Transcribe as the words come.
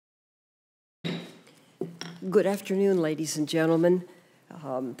Good afternoon, ladies and gentlemen.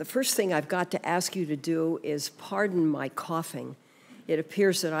 The first thing I've got to ask you to do is pardon my coughing. It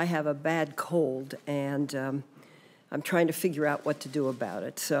appears that I have a bad cold, and I'm trying to figure out what to do about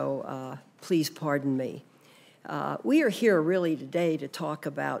it, so please pardon me. We are here really today to talk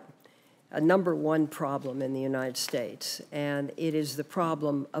about a number one problem in the United States, and it is the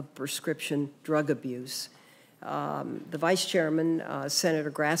problem of prescription drug abuse. The Vice Chairman,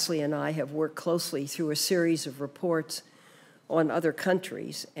 Senator Grassley, and I have worked closely through a series of reports on other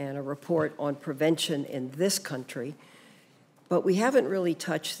countries and a report on prevention in this country, but we haven't really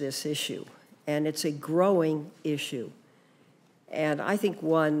touched this issue, and it's a growing issue, and I think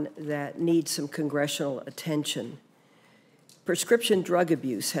one that needs some congressional attention. Prescription drug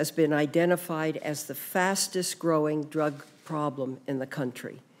abuse has been identified as the fastest growing drug problem in the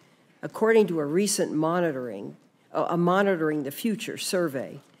country. According to a recent Monitoring the Future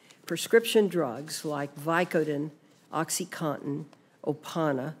survey, prescription drugs like Vicodin, OxyContin,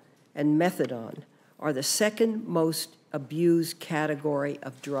 Opana, and Methadone are the second most abused category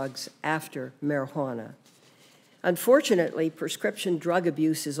of drugs after marijuana. Unfortunately, prescription drug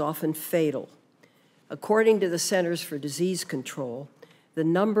abuse is often fatal. According to the Centers for Disease Control, the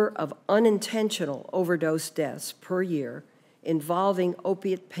number of unintentional overdose deaths per year involving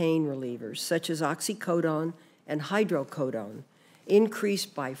opiate pain relievers such as oxycodone and hydrocodone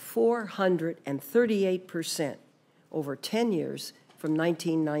increased by 438% over 10 years from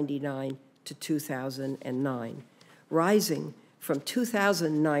 1999 to 2009, rising from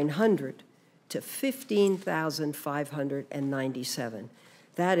 2,900 to 15,597.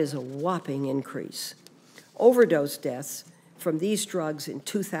 That is a whopping increase. Overdose deaths from these drugs in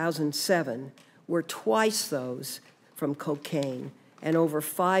 2007 were twice those from cocaine and over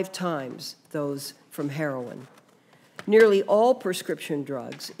 5 times those from heroin. Nearly all prescription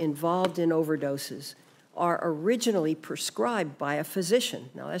drugs involved in overdoses are originally prescribed by a physician.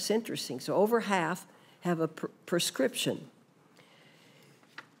 Now that's interesting. So over half have a prescription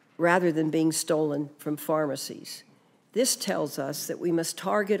rather than being stolen from pharmacies. This tells us that we must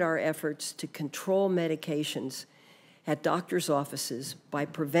target our efforts to control medications at doctors' offices by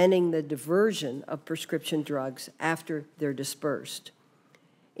preventing the diversion of prescription drugs after they're dispersed.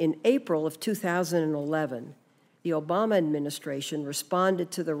 In April of 2011, the Obama administration responded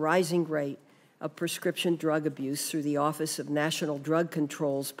to the rising rate of prescription drug abuse through the Office of National Drug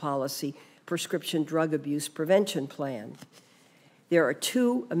Control's policy Prescription Drug Abuse Prevention Plan. There are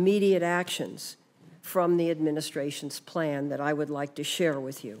 2 immediate actions from the administration's plan that I would like to share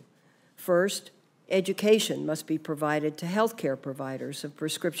with you. First, education must be provided to healthcare providers of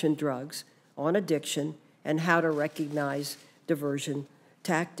prescription drugs on addiction and how to recognize diversion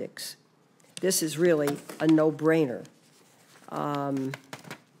tactics. This is really a no-brainer. I'm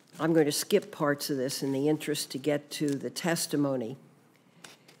going to skip parts of this in the interest to get to the testimony.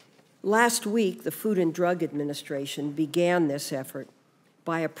 Last week, the Food and Drug Administration began this effort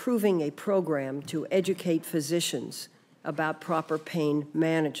by approving a program to educate physicians about proper pain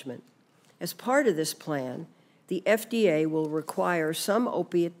management. As part of this plan, the FDA will require some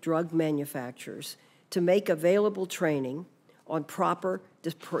opiate drug manufacturers to make available training on proper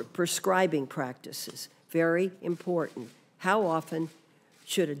prescribing practices. Very important. How often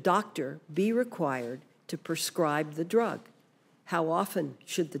should a doctor be required to prescribe the drug? How often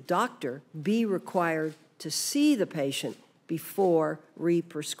should the doctor be required to see the patient before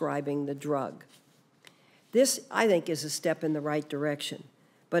re-prescribing the drug? This, I think, is a step in the right direction,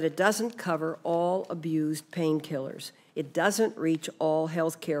 but it doesn't cover all abused painkillers. It doesn't reach all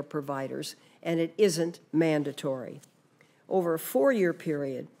healthcare providers, and it isn't mandatory. Over a 4-year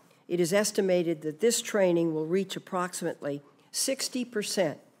period, it is estimated that this training will reach approximately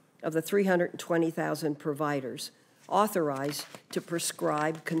 60% of the 320,000 providers authorized to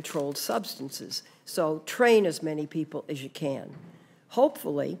prescribe controlled substances. So train as many people as you can.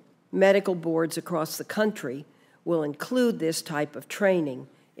 Hopefully, medical boards across the country will include this type of training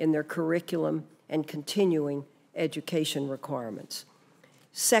in their curriculum and continuing education requirements.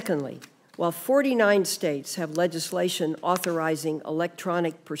 Secondly, while 49 states have legislation authorizing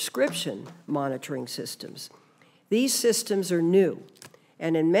electronic prescription monitoring systems, these systems are new,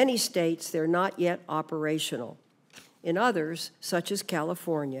 and in many states they're not yet operational. In others, such as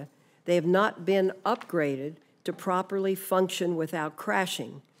California, they have not been upgraded to properly function without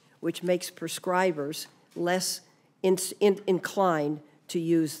crashing, which makes prescribers less inclined to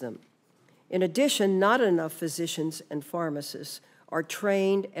use them. In addition, not enough physicians and pharmacists are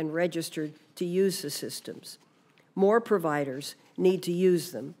trained and registered to use the systems. More providers need to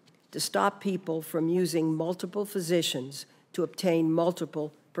use them to stop people from using multiple physicians to obtain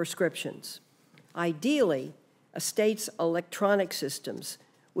multiple prescriptions. Ideally, a state's electronic systems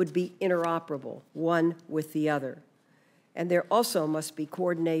would be interoperable, one with the other. And there also must be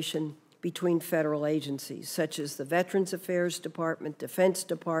coordination between federal agencies, such as the Veterans Affairs Department, Defense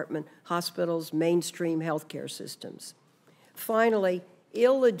Department, hospitals, mainstream healthcare systems. Finally,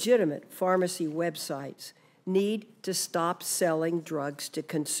 illegitimate pharmacy websites need to stop selling drugs to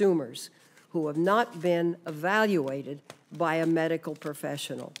consumers who have not been evaluated by a medical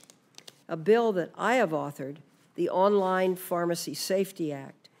professional. A bill that I have authored, the Online Pharmacy Safety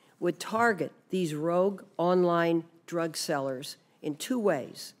Act, would target these rogue online drug sellers in two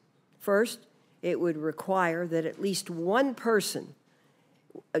ways. First, it would require that at least one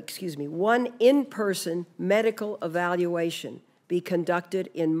in-person medical evaluation be conducted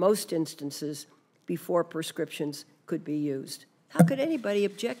in most instances before prescriptions could be used. How could anybody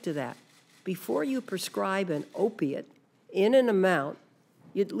object to that? Before you prescribe an opiate in an amount,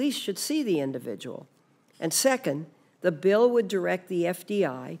 you at least should see the individual. And second, the bill would direct the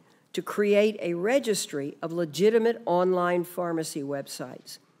FDA to create a registry of legitimate online pharmacy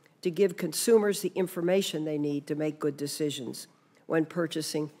websites to give consumers the information they need to make good decisions when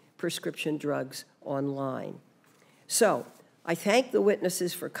purchasing prescription drugs online. So, I thank the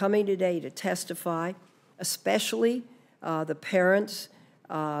witnesses for coming today to testify, especially the parents,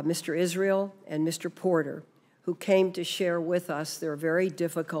 Mr. Israel and Mr. Porter, who came to share with us their very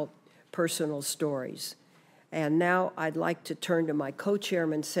difficult personal stories. And now I'd like to turn to my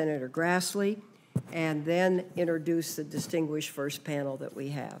co-chairman, Senator Grassley, and then introduce the distinguished first panel that we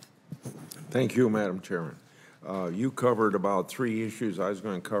have. Thank you, Madam Chairman. You covered about 3 issues I was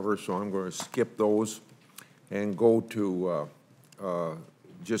going to cover, so I'm going to skip those and go to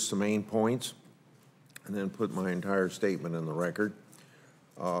just the main points and then put my entire statement in the record.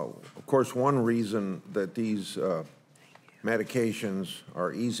 Of course, one reason that these medications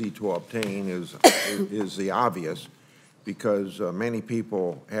are easy to obtain is the obvious, because many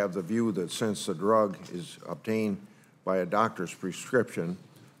people have the view that since the drug is obtained by a doctor's prescription,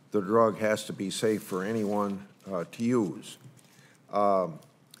 the drug has to be safe for anyone to use.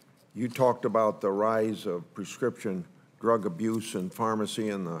 You talked about the rise of prescription drug abuse in pharmacy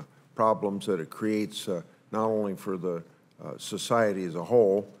and the problems that it creates not only for the society as a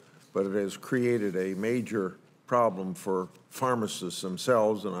whole, but it has created a major problem for pharmacists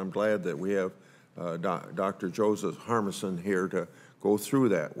themselves, and I'm glad that we have Dr. Joseph Harmison here to go through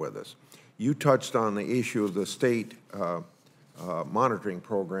that with us. You touched on the issue of the state monitoring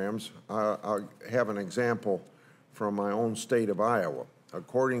programs. I have an example from my own state of Iowa.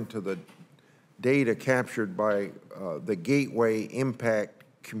 According to the data captured by the Gateway Impact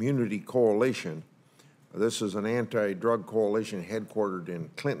Community Coalition, this is an anti-drug coalition headquartered in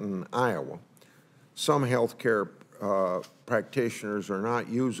Clinton, Iowa. Some healthcare practitioners are not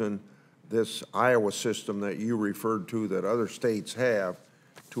using this Iowa system that you referred to that other states have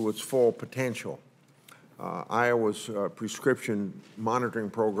to its full potential. Iowa's prescription monitoring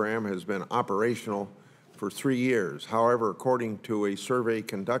program has been operational for 3 years. However, according to a survey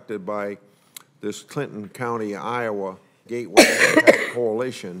conducted by this Clinton County, Iowa Gateway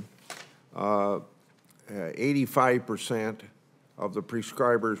Coalition, 85% of the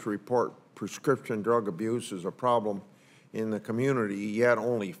prescribers report prescription drug abuse as a problem in the community, yet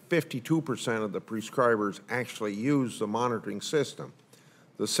only 52% of the prescribers actually use the monitoring system.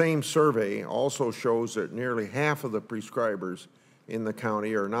 The same survey also shows that nearly half of the prescribers in the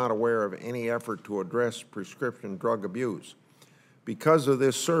county are not aware of any effort to address prescription drug abuse. Because of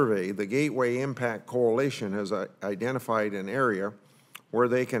this survey, the Gateway Impact Coalition has identified an area where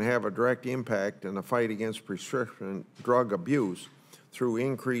they can have a direct impact in the fight against prescription drug abuse through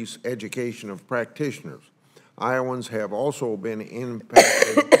increased education of practitioners. Iowans have also been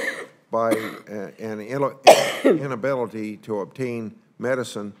impacted by an inability to obtain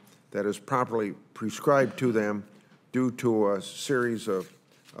medicine that is properly prescribed to them due to a series of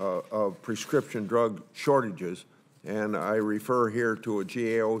prescription drug shortages. And I refer here to a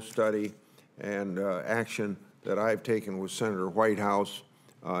GAO study and action that I've taken with Senator Whitehouse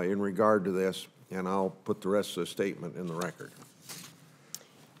in regard to this, and I'll put the rest of the statement in the record.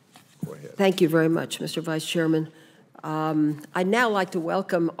 Go ahead. Thank you very much, Mr. Vice Chairman. I'd now like to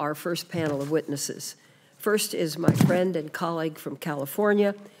welcome our first panel of witnesses. First is my friend and colleague from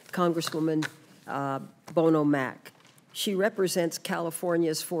California, Congresswoman Bono Mack. She represents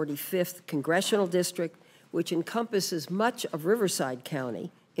California's 45th Congressional District, which encompasses much of Riverside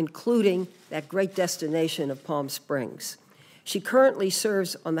County, including that great destination of Palm Springs. She currently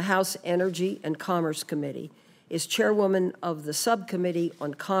serves on the House Energy and Commerce Committee, is chairwoman of the Subcommittee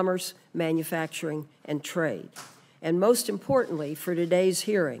on Commerce, Manufacturing, and Trade. And most importantly, for today's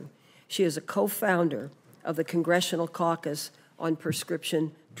hearing, She is a co-founder of the Congressional Caucus on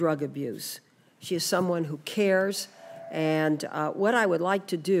Prescription Drug Abuse. She is someone who cares, and what I would like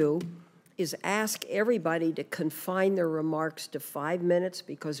to do is ask everybody to confine their remarks to 5 minutes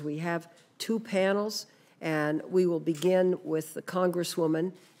because we have 2 panels, and we will begin with the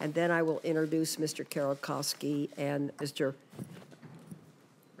Congresswoman, and then I will introduce Mr. Karakowski and Mr.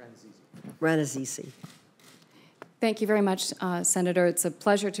 Ranazisi. Thank you very much, Senator. It's a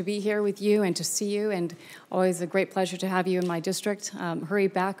pleasure to be here with you and to see you, and always a great pleasure to have you in my district. Hurry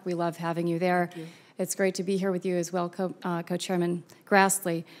back. We love having you there. It's great to be here with you as well, Co-Chairman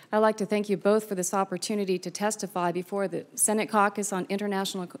Grassley. I'd like to thank you both for this opportunity to testify before the Senate Caucus on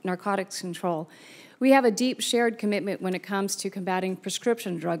International Narcotics Control. We have a deep shared commitment when it comes to combating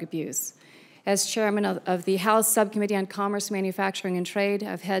prescription drug abuse. As chairman of the House Subcommittee on Commerce, Manufacturing, and Trade,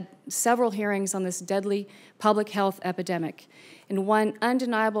 I've had several hearings on this deadly public health epidemic. And one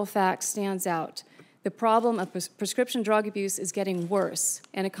undeniable fact stands out. The problem of prescription drug abuse is getting worse,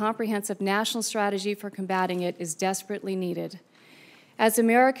 and a comprehensive national strategy for combating it is desperately needed. As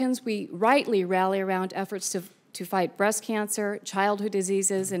Americans, we rightly rally around efforts to fight breast cancer, childhood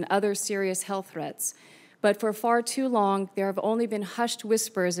diseases, and other serious health threats. But for far too long, there have only been hushed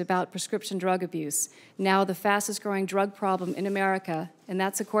whispers about prescription drug abuse, now the fastest growing drug problem in America, and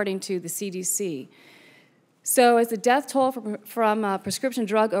that's according to the CDC. So as the death toll from prescription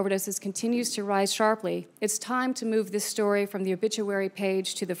drug overdoses continues to rise sharply, it's time to move this story from the obituary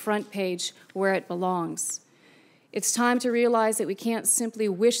page to the front page where it belongs. It's time to realize that we can't simply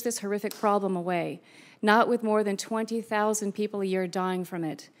wish this horrific problem away, not with more than 20,000 people a year dying from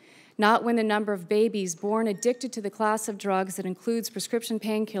it, not when the number of babies born addicted to the class of drugs that includes prescription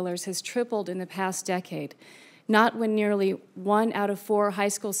painkillers has tripled in the past decade, not when nearly 1 out of 4 high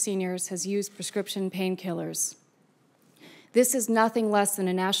school seniors has used prescription painkillers. This is nothing less than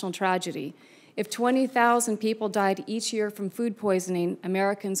a national tragedy. If 20,000 people died each year from food poisoning,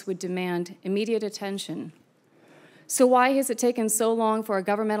 Americans would demand immediate attention. So why has it taken so long for our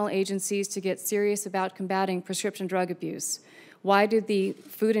governmental agencies to get serious about combating prescription drug abuse? Why did the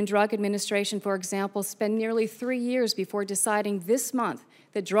Food and Drug Administration, for example, spend nearly 3 years before deciding this month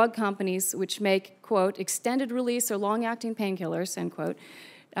that drug companies which make, quote, extended release or long-acting painkillers, end quote,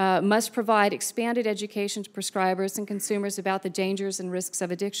 must provide expanded education to prescribers and consumers about the dangers and risks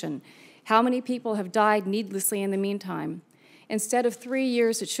of addiction? How many people have died needlessly in the meantime? Instead of 3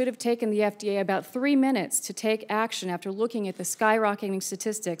 years, it should have taken the FDA about 3 minutes to take action after looking at the skyrocketing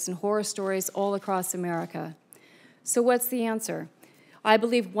statistics and horror stories all across America. So what's the answer? I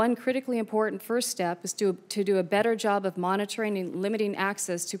believe one critically important first step is to do a better job of monitoring and limiting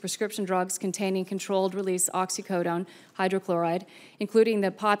access to prescription drugs containing controlled-release oxycodone hydrochloride, including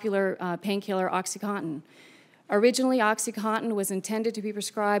the popular painkiller OxyContin. Originally, OxyContin was intended to be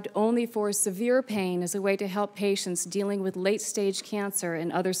prescribed only for severe pain as a way to help patients dealing with late-stage cancer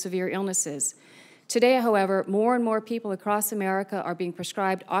and other severe illnesses. Today, however, more and more people across America are being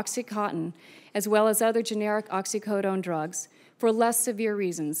prescribed OxyContin, as well as other generic oxycodone drugs, for less severe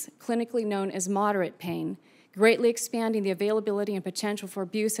reasons, clinically known as moderate pain, greatly expanding the availability and potential for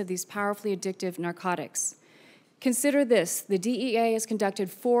abuse of these powerfully addictive narcotics. Consider this: the DEA has conducted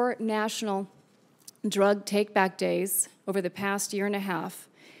 4 national drug take-back days over the past year and a half,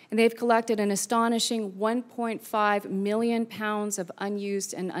 and they've collected an astonishing 1.5 million pounds of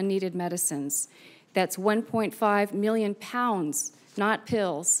unused and unneeded medicines. That's 1.5 million pounds, not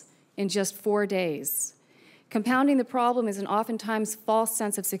pills, in just 4 days. Compounding the problem is an oftentimes false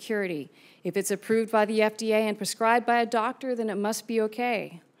sense of security. If it's approved by the FDA and prescribed by a doctor, then it must be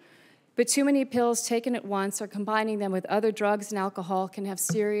okay. But too many pills taken at once or combining them with other drugs and alcohol can have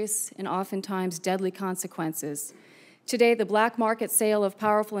serious and oftentimes deadly consequences. Today, the black market sale of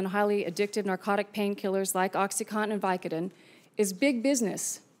powerful and highly addictive narcotic painkillers like OxyContin and Vicodin is big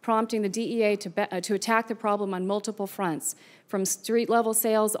business, prompting the DEA to attack the problem on multiple fronts, from street-level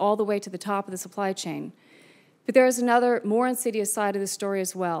sales all the way to the top of the supply chain. But there is another, more insidious side of the story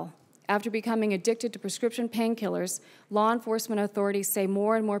as well. After becoming addicted to prescription painkillers, law enforcement authorities say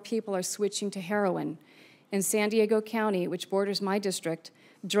more and more people are switching to heroin. In San Diego County, which borders my district,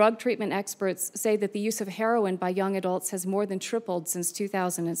 drug treatment experts say that the use of heroin by young adults has more than tripled since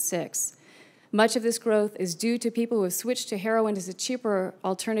 2006. Much of this growth is due to people who have switched to heroin as a cheaper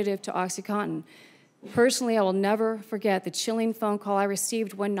alternative to OxyContin. Personally, I will never forget the chilling phone call I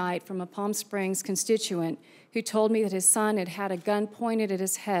received one night from a Palm Springs constituent who told me that his son had had a gun pointed at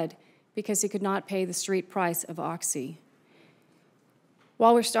his head because he could not pay the street price of Oxy.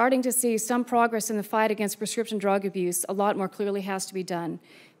 While we're starting to see some progress in the fight against prescription drug abuse, a lot more clearly has to be done.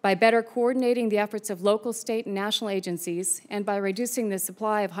 By better coordinating the efforts of local, state, and national agencies, and by reducing the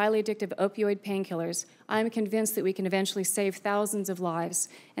supply of highly addictive opioid painkillers, I am convinced that we can eventually save thousands of lives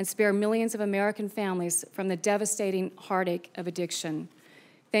and spare millions of American families from the devastating heartache of addiction.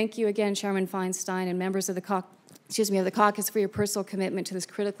 Thank you again, Chairman Feinstein and members of the caucus for your personal commitment to this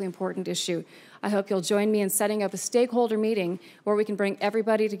critically important issue. I hope you'll join me in setting up a stakeholder meeting where we can bring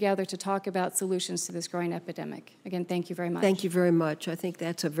everybody together to talk about solutions to this growing epidemic. Again, thank you very much. Thank you very much. I think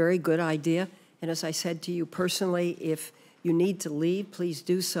that's a very good idea. And as I said to you personally, if you need to leave, please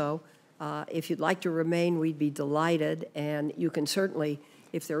do so. If you'd like to remain, we'd be delighted. And you can certainly,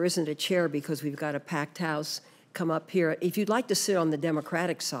 if there isn't a chair because we've got a packed house, come up here. If you'd like to sit on the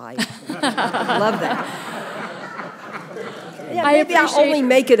Democratic side, I'd love that. Yeah, maybe I'll only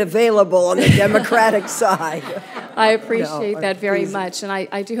make it available on the Democratic side. I appreciate that very much, and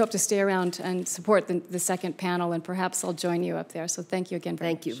I do hope to stay around and support the second panel, and perhaps I'll join you up there. So thank you again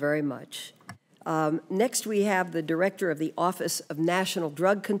very much. Thank you very much. Next, we have the Director of the Office of National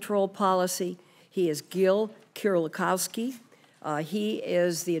Drug Control Policy. He is Gil Kirilikowski. He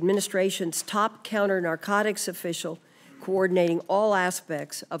is the administration's top counter-narcotics official, coordinating all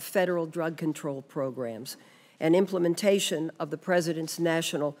aspects of federal drug control programs and implementation of the President's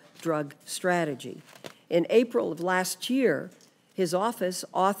National Drug Strategy. In April of last year, his office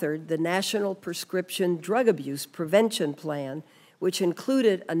authored the National Prescription Drug Abuse Prevention Plan, which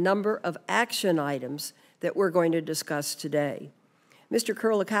included a number of action items that we're going to discuss today. Mr.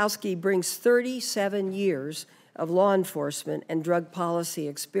 Kirilikowski brings 37 years of law enforcement and drug policy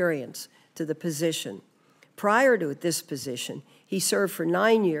experience to the position. Prior to this position, he served for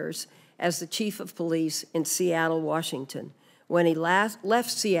 9 years as the chief of police in Seattle, Washington. When he left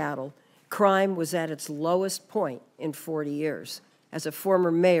Seattle, crime was at its lowest point in 40 years. As a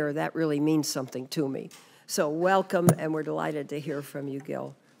former mayor, that really means something to me. So welcome, and we're delighted to hear from you,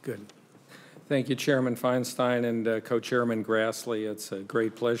 Gil. Good. Thank you, Chairman Feinstein and Co-Chairman Grassley. It's a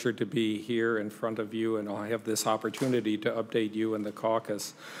great pleasure to be here in front of you, and I'll have this opportunity to update you and the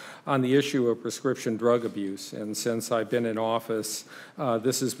caucus on the issue of prescription drug abuse. And since I've been in office,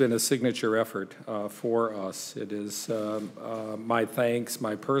 this has been a signature effort for us. It is my thanks,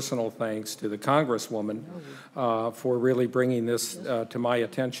 my personal thanks to the Congresswoman for really bringing this to my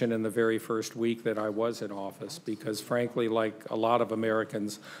attention in the very first week that I was in office, because frankly, like a lot of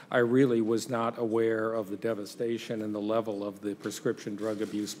Americans, I really was not aware of the devastation and the level of the prescription drug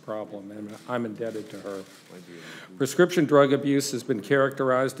abuse problem, and I'm indebted to her. Prescription drug abuse has been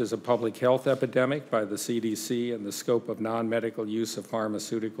characterized as a public health epidemic by the CDC, and the scope of non-medical use of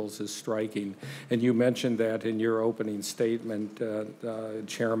pharmaceuticals is striking. And you mentioned that in your opening statement,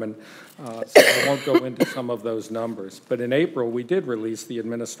 Chairman, so I won't go into some of those numbers. But in April, we did release the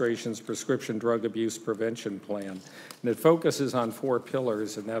administration's Prescription Drug Abuse Prevention Plan, and it focuses on 4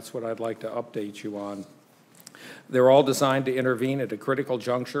 pillars, and that's what I'd like to update you on. They're all designed to intervene at a critical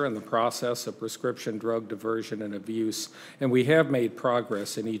juncture in the process of prescription drug diversion and abuse, and we have made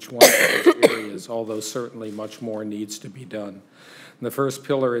progress in each one of those areas, although certainly much more needs to be done. And the first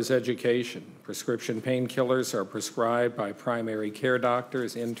pillar is education. Prescription painkillers are prescribed by primary care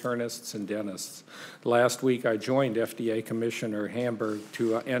doctors, internists, and dentists. Last week, I joined FDA Commissioner Hamburg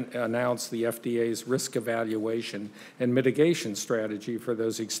to announce the FDA's risk evaluation and mitigation strategy for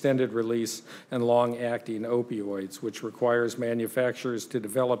those extended release and long-acting opioids, which requires manufacturers to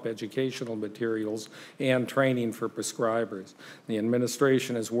develop educational materials and training for prescribers. The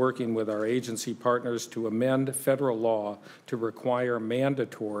administration is working with our agency partners to amend federal law to require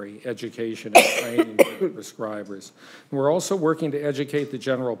mandatory education and training for prescribers. And we're also working to educate the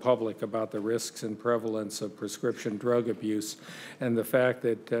general public about the risks and prevalence of prescription drug abuse and the fact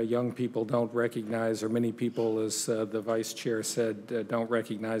that young people don't recognize, or many people, as the Vice Chair said, don't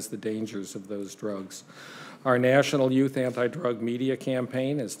recognize the dangers of those drugs. Our National Youth Anti-Drug Media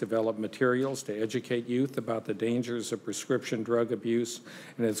Campaign has developed materials to educate youth about the dangers of prescription drug abuse,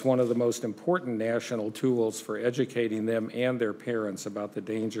 and it's one of the most important national tools for educating them and their parents about the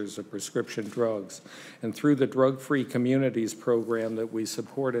dangers of prescription drugs. And through the Drug-Free Communities program that we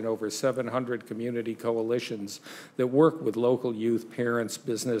support in over 700 community coalitions that work with local youth, parents,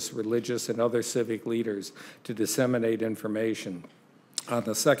 business, religious, and other civic leaders to disseminate information. On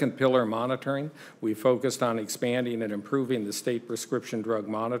the second pillar, monitoring, we focused on expanding and improving the state prescription drug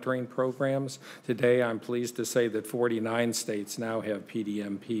monitoring programs. Today, I'm pleased to say that 49 states now have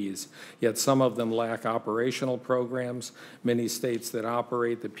PDMPs, yet some of them lack operational programs. Many states that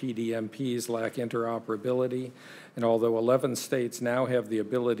operate the PDMPs lack interoperability, And although 11 states now have the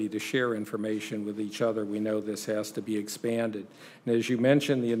ability to share information with each other, we know this has to be expanded. And as you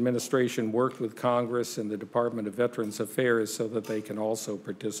mentioned, the administration worked with Congress and the Department of Veterans Affairs so that they can also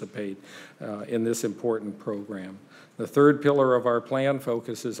participate in this important program. The third pillar of our plan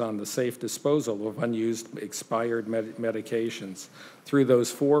focuses on the safe disposal of unused expired medications. Through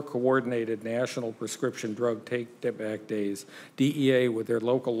those 4 coordinated national prescription drug take-back days, DEA with their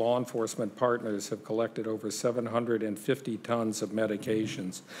local law enforcement partners have collected over 750 tons of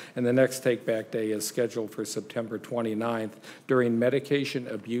medications. And the next take-back day is scheduled for September 29th during Medication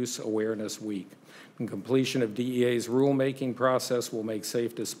Abuse Awareness Week. And completion of DEA's rulemaking process will make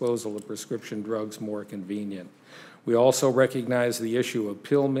safe disposal of prescription drugs more convenient. We also recognize the issue of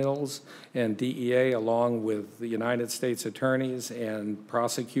pill mills, and DEA, along with the United States attorneys and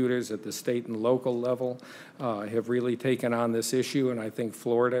prosecutors at the state and local level, have really taken on this issue, and I think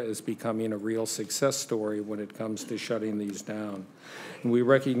Florida is becoming a real success story when it comes to shutting these down. And we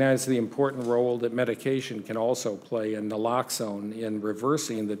recognize the important role that medication can also play in naloxone in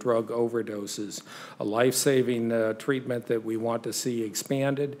reversing the drug overdoses, a life-saving treatment that we want to see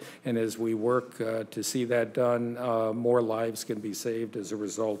expanded, and as we work to see that done, more lives can be saved as a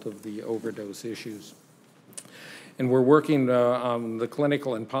result of the overdose issues. And we're working on the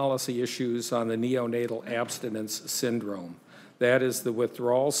clinical and policy issues on the neonatal abstinence syndrome. That is the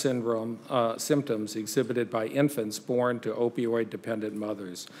withdrawal syndrome symptoms exhibited by infants born to opioid-dependent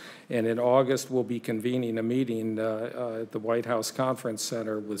mothers. And in August, we'll be convening a meeting at the White House Conference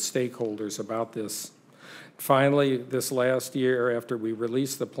Center with stakeholders about this. Finally, this last year, after we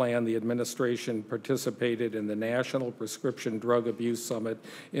released the plan, the administration participated in the National Prescription Drug Abuse Summit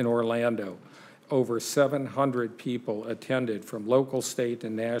in Orlando. Over 700 people attended from local, state,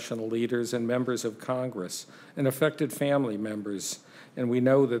 and national leaders and members of Congress and affected family members. And we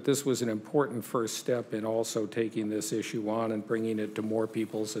know that this was an important first step in also taking this issue on and bringing it to more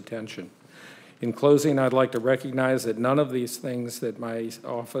people's attention. In closing, I'd like to recognize that none of these things that my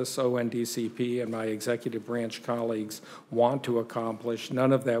office, ONDCP, and my executive branch colleagues want to accomplish,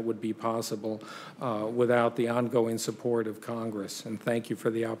 none of that would be possible without the ongoing support of Congress. And thank you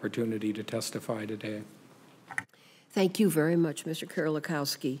for the opportunity to testify today. Thank you very much, Mr.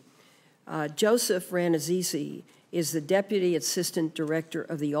 Kerlikowske. Joseph Ranazisi is the Deputy Assistant Director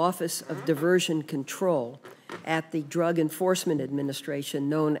of the Office of Diversion Control at the Drug Enforcement Administration,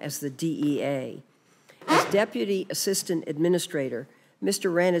 known as the DEA. As Deputy Assistant Administrator,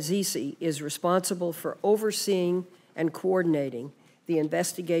 Mr. Ranazisi is responsible for overseeing and coordinating the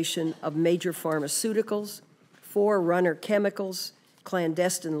investigation of major pharmaceuticals, forerunner chemicals,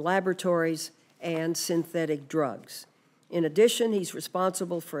 clandestine laboratories, and synthetic drugs. In addition, he's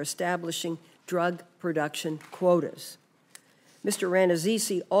responsible for establishing drug production quotas. Mr.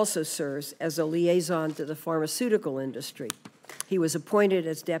 Ranazisi also serves as a liaison to the pharmaceutical industry. He was appointed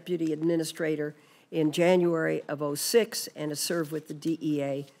as Deputy Administrator in January of '06 and has served with the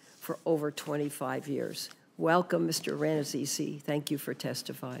DEA for over 25 years. Welcome, Mr. Ranazisi. Thank you for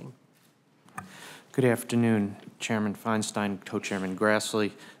testifying. Good afternoon, Chairman Feinstein, Co-Chairman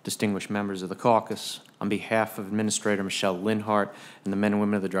Grassley, distinguished members of the caucus. On behalf of Administrator Michelle Linhart and the men and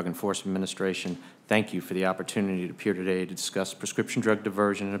women of the Drug Enforcement Administration, thank you for the opportunity to appear today to discuss prescription drug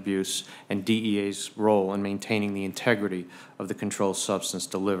diversion and abuse and DEA's role in maintaining the integrity of the controlled substance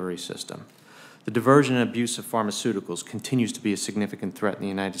delivery system. The diversion and abuse of pharmaceuticals continues to be a significant threat in the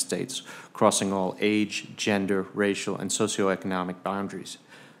United States, crossing all age, gender, racial, and socioeconomic boundaries.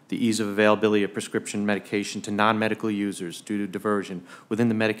 The ease of availability of prescription medication to non-medical users due to diversion within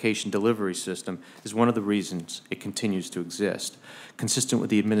the medication delivery system is one of the reasons it continues to exist. Consistent with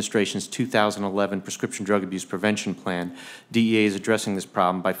the administration's 2011 Prescription Drug Abuse Prevention Plan, DEA is addressing this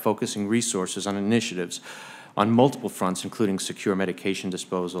problem by focusing resources on initiatives on multiple fronts, including secure medication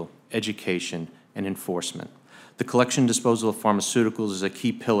disposal, education, and enforcement. The collection and disposal of pharmaceuticals is a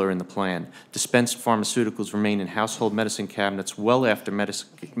key pillar in the plan. Dispensed pharmaceuticals remain in household medicine cabinets well after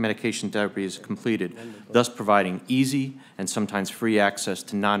medication therapy is completed, thus providing easy and sometimes free access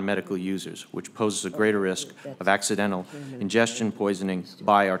to non-medical users, which poses a greater risk of accidental ingestion poisoning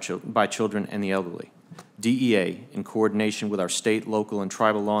by children and the elderly. DEA, in coordination with our state, local, and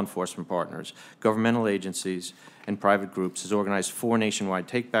tribal law enforcement partners, governmental agencies, and private groups, has organized 4 nationwide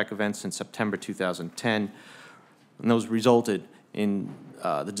take-back events in September 2010, and those resulted in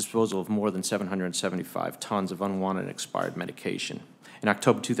the disposal of more than 775 tons of unwanted and expired medication. In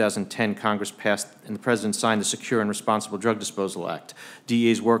October 2010, Congress passed and the President signed the Secure and Responsible Drug Disposal Act.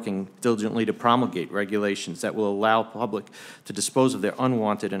 DEA is working diligently to promulgate regulations that will allow the public to dispose of their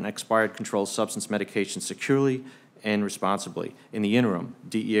unwanted and expired controlled substance medications securely and responsibly. In the interim,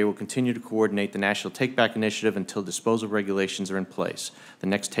 DEA will continue to coordinate the National Take Back Initiative until disposal regulations are in place. The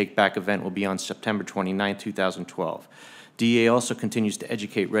next Take Back event will be on September 29, 2012. DEA also continues to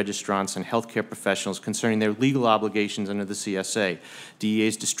educate registrants and healthcare professionals concerning their legal obligations under the CSA.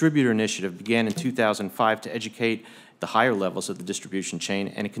 DEA's distributor initiative began in 2005 to educate the higher levels of the distribution chain,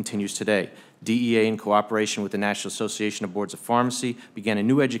 and it continues today. DEA, in cooperation with the National Association of Boards of Pharmacy, began a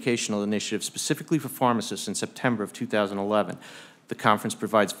new educational initiative specifically for pharmacists in September of 2011. The conference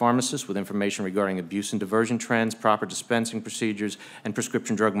provides pharmacists with information regarding abuse and diversion trends, proper dispensing procedures, and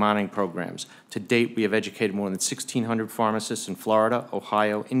prescription drug monitoring programs. To date, we have educated more than 1,600 pharmacists in Florida,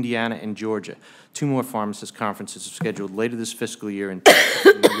 Ohio, Indiana, and Georgia. 2 more pharmacist conferences are scheduled later this fiscal year in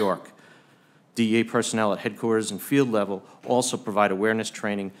New York. DEA personnel at headquarters and field level also provide awareness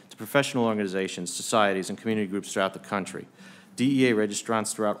training to professional organizations, societies, and community groups throughout the country. DEA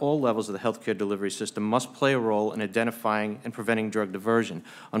registrants throughout all levels of the healthcare delivery system must play a role in identifying and preventing drug diversion.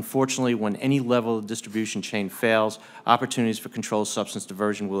 Unfortunately, when any level of distribution chain fails, opportunities for controlled substance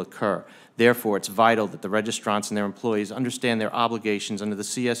diversion will occur. Therefore, it's vital that the registrants and their employees understand their obligations under the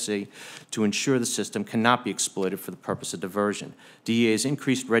CSA to ensure the system cannot be exploited for the purpose of diversion. DEA has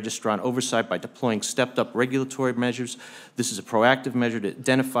increased registrant oversight by deploying stepped-up regulatory measures. This is a proactive measure to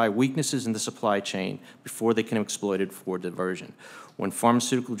identify weaknesses in the supply chain before they can be exploited for diversion. When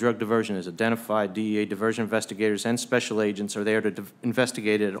pharmaceutical drug diversion is identified, DEA diversion investigators and special agents are there to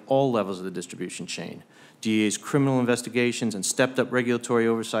investigate it at all levels of the distribution chain. DEA's criminal investigations and stepped-up regulatory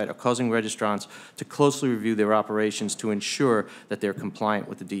oversight are causing registrants to closely review their operations to ensure that they're compliant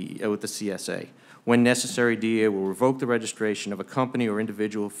with the CSA. When necessary, DEA will revoke the registration of a company or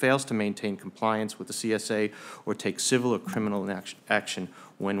individual who fails to maintain compliance with the CSA or take civil or criminal action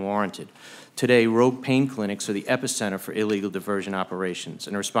when warranted. Today, rogue pain clinics are the epicenter for illegal diversion operations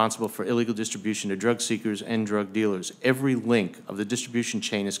and are responsible for illegal distribution to drug seekers and drug dealers. Every link of the distribution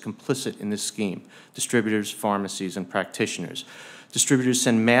chain is complicit in this scheme: distributors, pharmacies, and practitioners. Distributors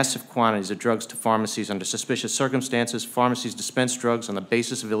send massive quantities of drugs to pharmacies under suspicious circumstances. Pharmacies dispense drugs on the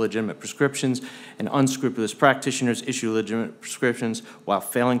basis of illegitimate prescriptions, and unscrupulous practitioners issue legitimate prescriptions while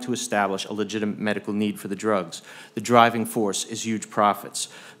failing to establish a legitimate medical need for the drugs. The driving force is huge profits.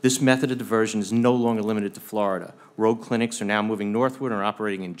 This method of diversion is no longer limited to Florida. Rogue clinics are now moving northward and are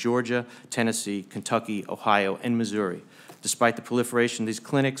operating in Georgia, Tennessee, Kentucky, Ohio, and Missouri. Despite the proliferation of these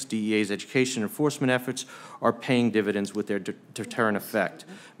clinics, DEA's education and enforcement efforts are paying dividends with their deterrent effect.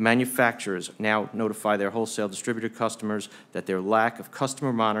 Manufacturers now notify their wholesale distributor customers that their lack of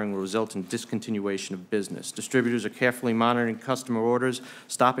customer monitoring will result in discontinuation of business. Distributors are carefully monitoring customer orders,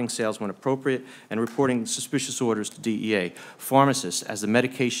 stopping sales when appropriate, and reporting suspicious orders to DEA. Pharmacists, as the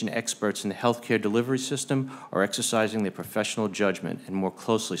medication experts in the healthcare delivery system, are exercising their professional judgment and more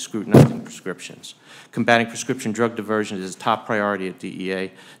closely scrutinizing prescriptions. Combating prescription drug diversion is a top priority at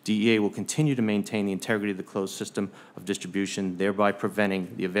DEA. DEA will continue to maintain the integrity of the closed system of distribution, thereby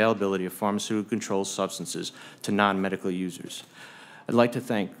preventing the availability of pharmaceutical controlled substances to non-medical users. I'd like to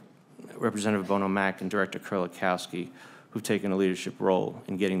thank Representative Bono Mack and Director Kurlikowski, who've taken a leadership role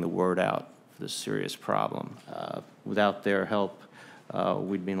in getting the word out for this serious problem. Without their help,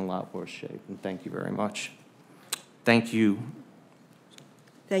 we'd be in a lot worse shape, and thank you very much. Thank you.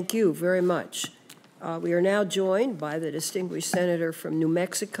 Thank you very much. We are now joined by the distinguished senator from New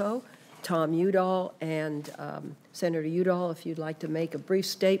Mexico, Tom Udall, and Senator Udall, if you'd like to make a brief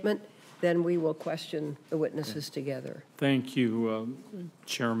statement, then we will question the witnesses together. Thank you,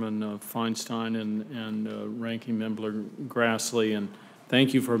 Chairman Feinstein and Ranking Member Grassley, and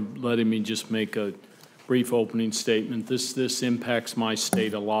thank you for letting me just make a brief opening statement. This impacts my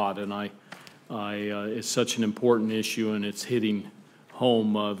state a lot, and it's such an important issue, and it's hitting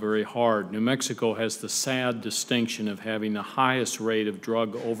home very hard. New Mexico has the sad distinction of having the highest rate of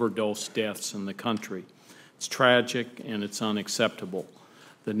drug overdose deaths in the country. It's tragic and it's unacceptable.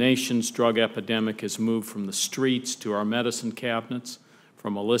 The nation's drug epidemic has moved from the streets to our medicine cabinets,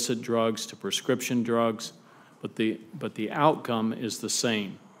 from illicit drugs to prescription drugs, but the outcome is the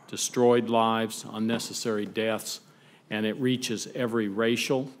same: destroyed lives, unnecessary deaths, and it reaches every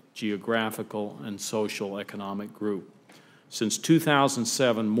racial, geographical, and social economic group. Since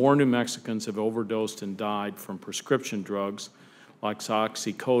 2007, more New Mexicans have overdosed and died from prescription drugs like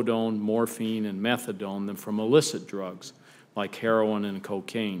oxycodone, morphine, and methadone than from illicit drugs like heroin and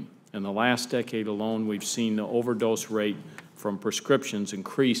cocaine. In the last decade alone, we've seen the overdose rate from prescriptions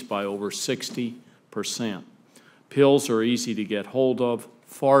increase by over 60%. Pills are easy to get hold of,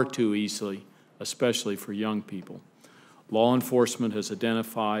 far too easily, especially for young people. Law enforcement has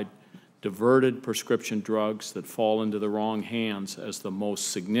identified diverted prescription drugs that fall into the wrong hands as the most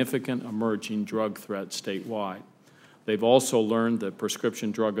significant emerging drug threat statewide. They've also learned that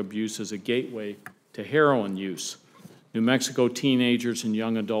prescription drug abuse is a gateway to heroin use. New Mexico teenagers and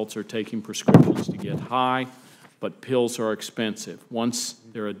young adults are taking prescriptions to get high, but pills are expensive. Once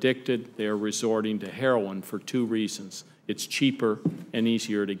they're addicted, they are resorting to heroin for two reasons. It's cheaper and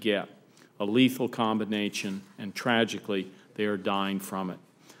easier to get, a lethal combination, and tragically, they are dying from it.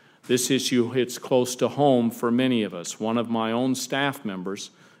 This issue hits close to home for many of us. One of my own staff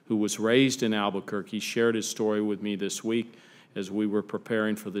members, who was raised in Albuquerque, shared his story with me this week as we were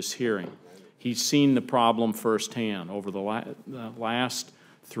preparing for this hearing. He's seen the problem firsthand. Over the last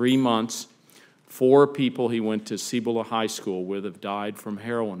 3 months, 4 people he went to Cibola High School with have died from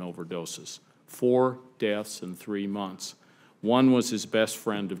heroin overdoses. 4 deaths in 3 months. One was his best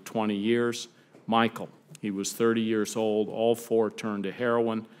friend of 20 years, Michael. He was 30 years old. All 4 turned to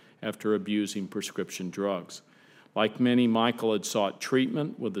heroin after abusing prescription drugs. Like many, Michael had sought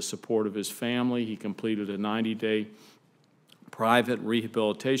treatment with the support of his family. He completed a 90-day private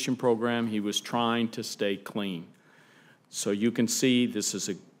rehabilitation program. He was trying to stay clean. So you can see this is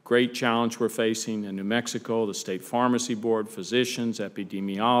a great challenge we're facing in New Mexico. The State Pharmacy Board, physicians,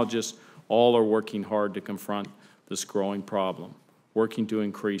 epidemiologists, all are working hard to confront this growing problem, working to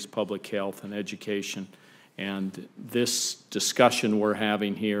increase public health and education. And this discussion we're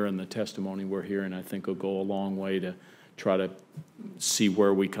having here and the testimony we're hearing, I think, will go a long way to try to see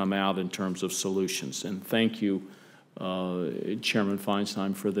where we come out in terms of solutions. And thank you, Chairman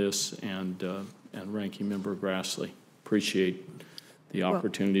Feinstein, for this, and Ranking Member Grassley. Appreciate the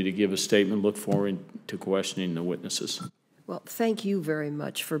opportunity to give a statement. Look forward to questioning the witnesses. Well, thank you very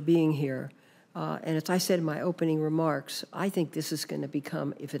much for being here. And as I said in my opening remarks, I think this is going to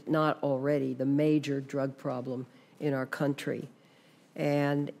become, if it's not already, the major drug problem in our country.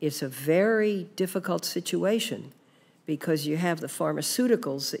 And it's a very difficult situation because you have the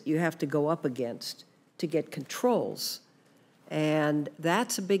pharmaceuticals that you have to go up against to get controls. And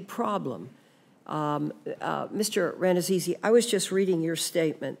that's a big problem. Mr. Ranazizi, I was just reading your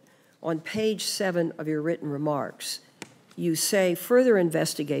statement. On page 7 of your written remarks, you say further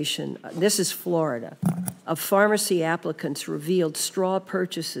investigation, this is Florida, of pharmacy applicants revealed straw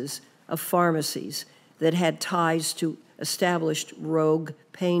purchases of pharmacies that had ties to established rogue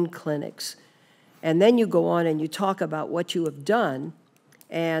pain clinics. And then you go on and you talk about what you have done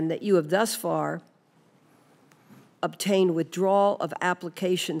and that you have thus far obtained withdrawal of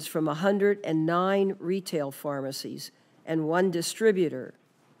applications from 109 retail pharmacies and 1 distributor.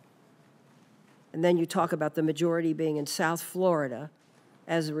 And then you talk about the majority being in South Florida.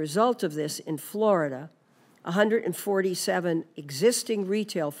 As a result of this, in Florida, 147 existing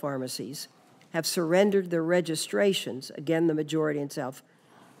retail pharmacies have surrendered their registrations, again, the majority in South,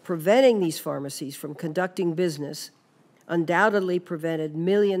 preventing these pharmacies from conducting business, undoubtedly prevented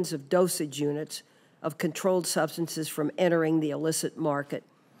millions of dosage units of controlled substances from entering the illicit market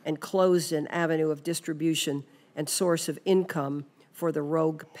and closed an avenue of distribution and source of income for the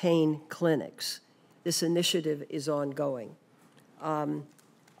rogue pain clinics. This initiative is ongoing.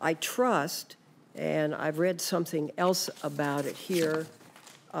 I trust, and I've read something else about it here,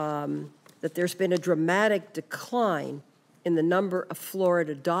 that there's been a dramatic decline in the number of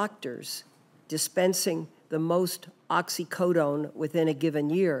Florida doctors dispensing the most oxycodone within a given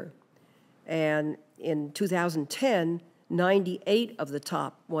year. And in 2010, 98 of the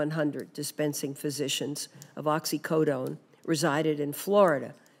top 100 dispensing physicians of oxycodone resided in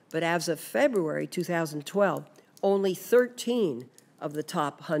Florida. But as of February 2012, only 13 of the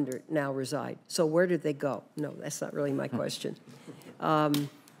top 100 now reside. So where did they go? No, that's not really my question.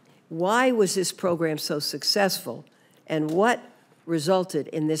 Why was this program so successful, and what resulted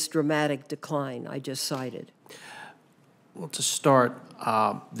in this dramatic decline I just cited? Well, to start,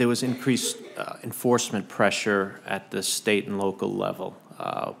 there was increased enforcement pressure at the state and local level.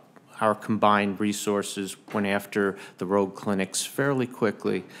 Our combined resources went after the rogue clinics fairly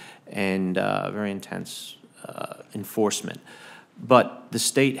quickly and very intense enforcement. But the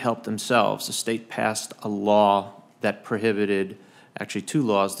state helped themselves. The state passed a law that prohibited, actually 2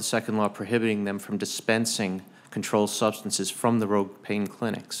 laws, the second law prohibiting them from dispensing controlled substances from the rogue pain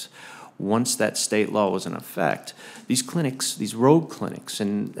clinics. Once that state law was in effect, these clinics, these rogue clinics,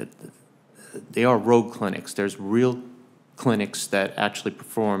 and they are rogue clinics. There's real clinics that actually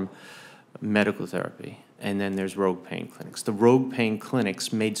perform medical therapy, and then there's rogue pain clinics. The rogue pain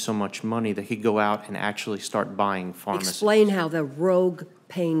clinics made so much money they could go out and actually start buying pharmacies. Explain how the rogue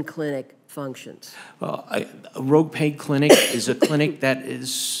pain clinic functions. Well, a rogue pain clinic is a clinic that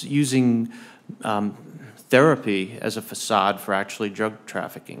is using therapy as a facade for actually drug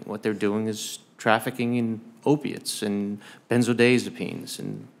trafficking. What they're doing is trafficking in opiates and benzodiazepines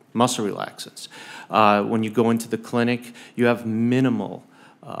and muscle relaxants. When you go into the clinic, you have minimal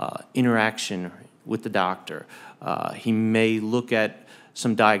interaction with the doctor. He may look at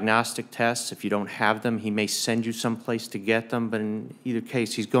some diagnostic tests. If you don't have them, he may send you someplace to get them, but in either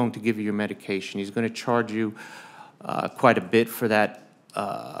case, he's going to give you your medication. He's going to charge you quite a bit for that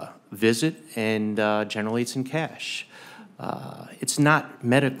visit, and generally it's in cash. It's not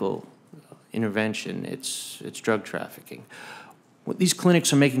medical intervention, it's drug trafficking. Well, these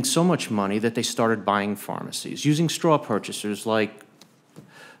clinics are making so much money that they started buying pharmacies, using straw purchasers like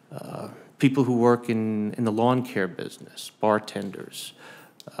people who work in the lawn care business, bartenders,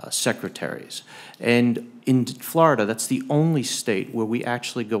 secretaries. And in Florida, that's the only state where we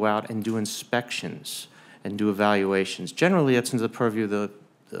actually go out and do inspections and do evaluations. Generally, that's into the purview of the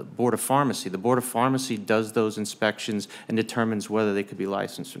Board of Pharmacy. The Board of Pharmacy does those inspections and determines whether they could be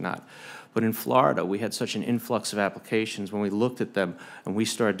licensed or not. But in Florida, we had such an influx of applications. When we looked at them and we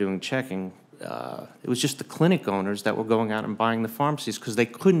started doing checking, it was just the clinic owners that were going out and buying the pharmacies because they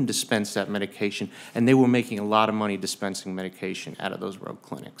couldn't dispense that medication, and they were making a lot of money dispensing medication out of those rogue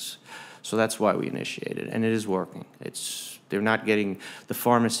clinics. So that's why we initiated, and it is working. They're not getting the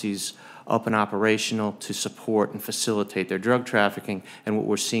pharmacies up and operational to support and facilitate their drug trafficking, and what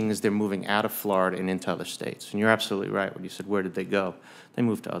we're seeing is they're moving out of Florida and into other states. And you're absolutely right when you said, where did they go? They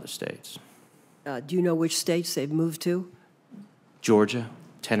moved to other states. Do you know which states they've moved to? Georgia,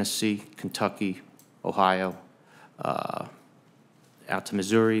 Tennessee, Kentucky, Ohio, out to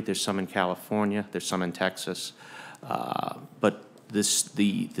Missouri. There's some in California. There's some in Texas. But the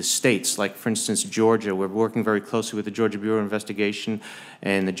states, like, for instance, Georgia, we're working very closely with the Georgia Bureau of Investigation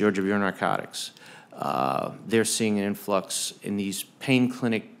and the Georgia Bureau of Narcotics. They're seeing an influx in these pain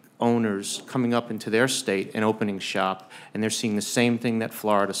clinic owners coming up into their state and opening shop, and they're seeing the same thing that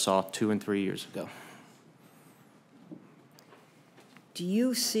Florida saw 2 and 3 years ago. Do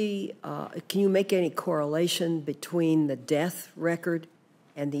you see, can you make any correlation between the death record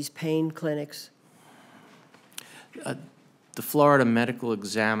and these pain clinics? The Florida Medical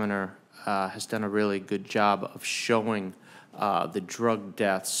Examiner has done a really good job of showing the drug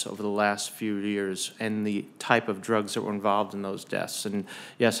deaths over the last few years and the type of drugs that were involved in those deaths. And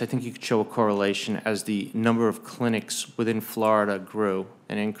yes, I think you could show a correlation as the number of clinics within Florida grew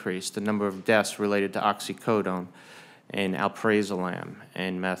and increased. The number of deaths related to oxycodone and alprazolam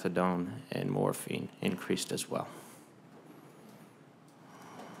and methadone and morphine increased as well.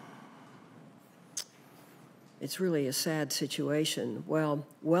 It's really a sad situation. Well,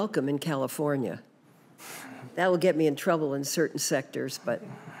 welcome in California. That'll get me in trouble in certain sectors, but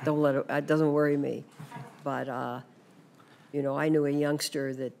it doesn't worry me. But, you know, I knew a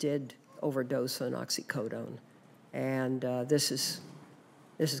youngster that did overdose on oxycodone, and this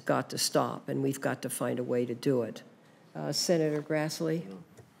has got to stop, and we've got to find a way to do it. Senator Grassley?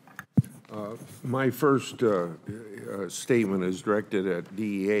 My first statement is directed at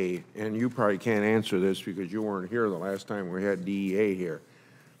DEA, and you probably can't answer this because you weren't here the last time we had DEA here.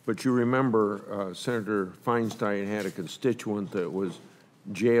 But you remember Senator Feinstein had a constituent that was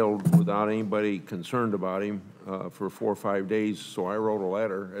jailed without anybody concerned about him for 4 or 5 days. So I wrote a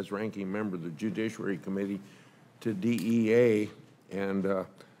letter as ranking member of the Judiciary Committee to DEA, and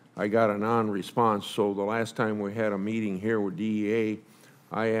I got a non-response. So the last time we had a meeting here with DEA,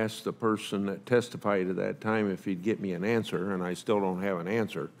 I asked the person that testified at that time if he'd get me an answer, and I still don't have an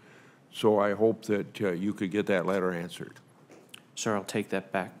answer. So I hope that you could get that letter answered. Sir, I'll take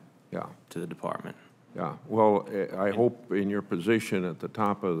that back to the department. Yeah, well, I hope in your position at the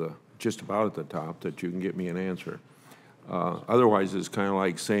top of just about at the top, that you can get me an answer. Otherwise, it's kind of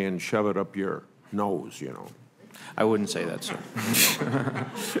like saying, shove it up your nose, you know. I wouldn't say that, sir.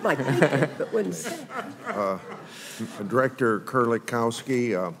 But wouldn't. Director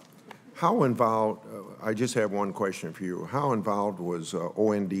Kurlikowski, how involved, I just have one question for you. How involved was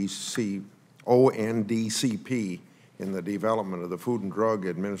ONDCP in the development of the Food and Drug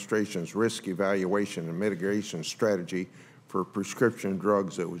Administration's risk evaluation and mitigation strategy for prescription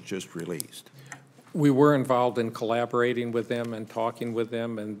drugs that was just released? We were involved in collaborating with them and talking with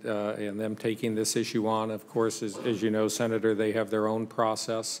them and them taking this issue on. Of course, as you know, Senator, they have their own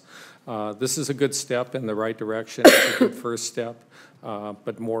process. This is a good step in the right direction. It's a good first step,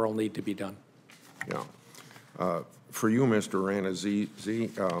 but more will need to be done. Yeah. For you, Mr.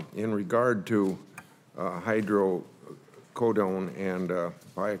 Ranazizi, in regard to hydrocodone and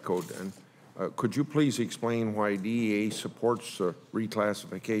biocodone, could you please explain why DEA supports the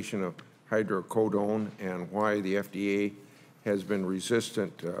reclassification of hydrocodone and why the FDA has been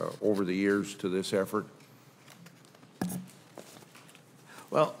resistant over the years to this effort?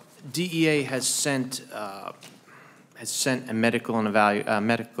 Well, DEA has has sent a medical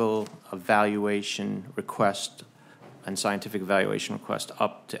evaluation request and scientific evaluation request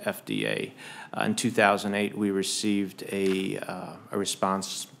up to FDA. In 2008, we received a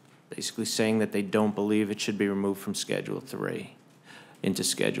response basically saying that they don't believe it should be removed from Schedule 3 into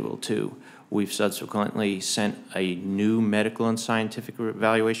Schedule 2. We've subsequently sent a new medical and scientific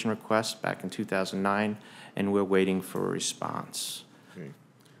evaluation request back in 2009, and we're waiting for a response. Okay.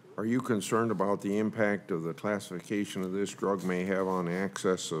 Are you concerned about the impact of the classification of this drug may have on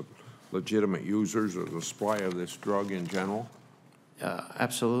access of legitimate users or the supply of this drug in general?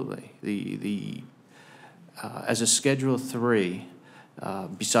 Absolutely. As a Schedule 3,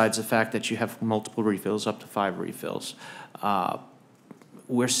 besides the fact that you have multiple refills, up to 5 refills,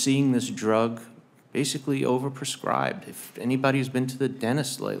 we're seeing this drug basically overprescribed. If anybody's been to the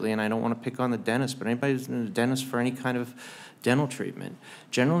dentist lately, and I don't want to pick on the dentist, but anybody who's been to the dentist for any kind of dental treatment,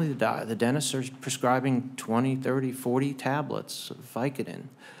 generally the dentists are prescribing 20, 30, 40 tablets of Vicodin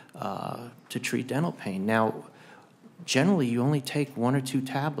to treat dental pain. Now, generally, you only take 1 or 2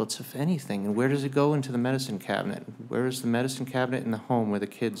 tablets, if anything. And where does it go? Into the medicine cabinet. Where is the medicine cabinet? In the home where the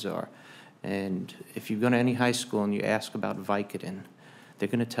kids are. And if you go to any high school and you ask about Vicodin, they're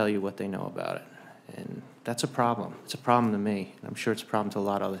going to tell you what they know about it. And that's a problem. It's a problem to me. And I'm sure it's a problem to a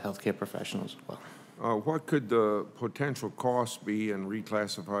lot of other healthcare professionals as well. What could the potential cost be in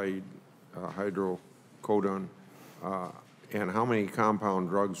reclassified hydrocodone, and how many compound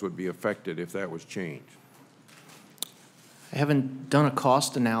drugs would be affected if that was changed? I haven't done a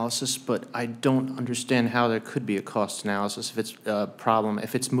cost analysis, but I don't understand how there could be a cost analysis if it's a problem.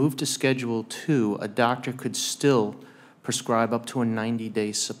 If it's moved to Schedule 2, a doctor could still prescribe up to a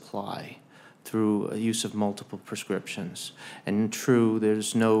 90-day supply through use of multiple prescriptions. And true,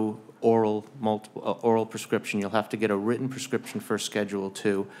 there's no oral prescription. You'll have to get a written prescription for Schedule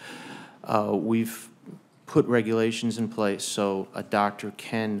 2. We've put regulations in place so a doctor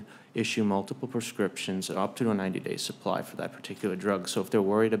can issue multiple prescriptions up to a 90-day supply for that particular drug. So if they're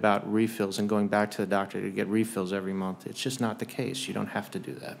worried about refills and going back to the doctor to get refills every month, it's just not the case. You don't have to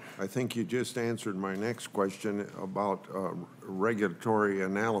do that. I think you just answered my next question about regulatory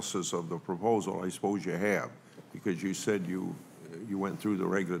analysis of the proposal. I suppose you have, because you said you went through the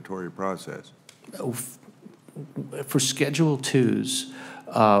regulatory process. For Schedule 2s,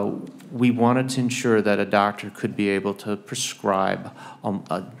 we wanted to ensure that a doctor could be able to prescribe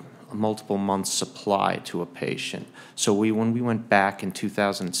a multiple months supply to a patient. So when we went back in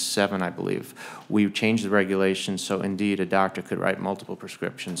 2007, I believe, we changed the regulations so indeed a doctor could write multiple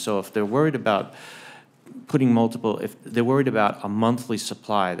prescriptions. So if they're worried about if they're worried about a monthly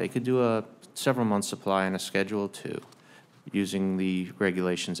supply, they could do a several month supply in a Schedule 2 using the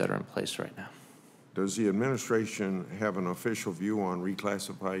regulations that are in place right now. Does the administration have an official view on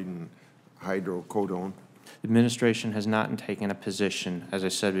reclassifying hydrocodone? The administration has not taken a position. As I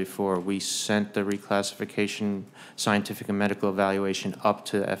said before, we sent the reclassification scientific and medical evaluation up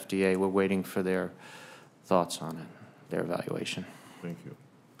to the FDA. We're waiting for their thoughts on it, their evaluation. Thank you.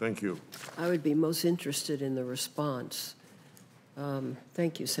 Thank you. I would be most interested in the response.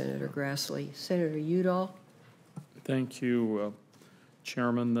 Thank you, Senator Grassley. Senator Udall? Thank you,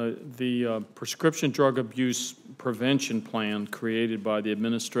 Chairman. The Prescription Drug Abuse Prevention Plan created by the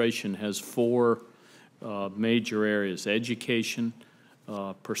administration has 4 major areas: education,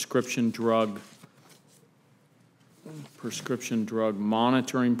 prescription drug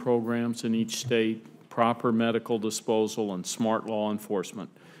monitoring programs in each state, proper medical disposal, and smart law enforcement.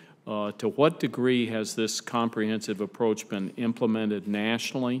 To what degree has this comprehensive approach been implemented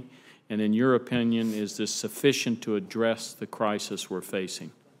nationally? And in your opinion, is this sufficient to address the crisis we're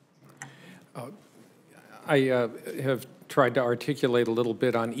facing? I have tried to articulate a little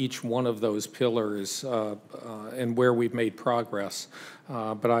bit on each one of those pillars and where we've made progress.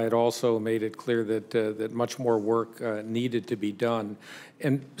 But I had also made it clear that much more work needed to be done.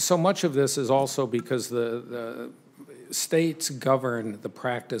 And so much of this is also because the states govern the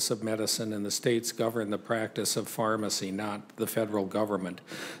practice of medicine and the states govern the practice of pharmacy, not the federal government.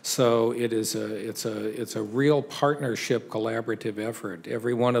 So it's a real partnership, collaborative effort.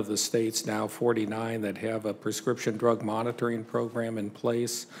 Every one of the states, now 49, that have a prescription drug monitoring program in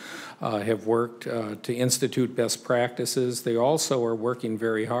place have worked to institute best practices. They also are working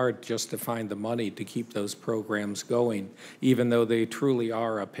very hard just to find the money to keep those programs going, even though they truly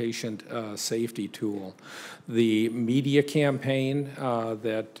are a patient safety tool. The media campaign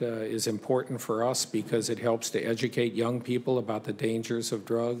that is important for us because it helps to educate young people about the dangers of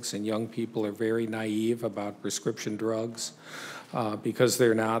drugs, and young people are very naive about prescription drugs. because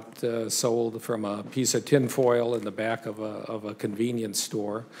they're not sold from a piece of tinfoil in the back of a convenience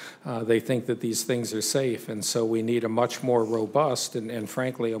store. They think that these things are safe, and so we need a much more robust and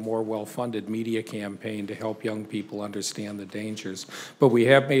frankly, a more well-funded media campaign to help young people understand the dangers. But we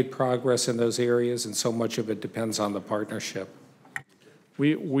have made progress in those areas, and so much of it depends on the partnership.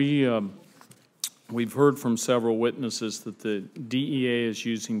 We've heard from several witnesses that the DEA is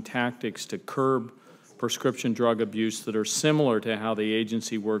using tactics to curb prescription drug abuse that are similar to how the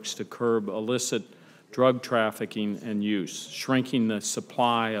agency works to curb illicit drug trafficking and use, shrinking the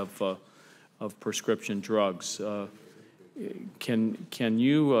supply of prescription drugs. Can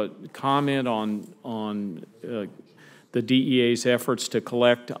you comment on the DEA's efforts to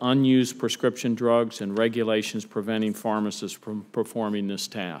collect unused prescription drugs and regulations preventing pharmacists from performing this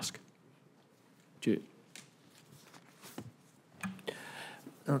task?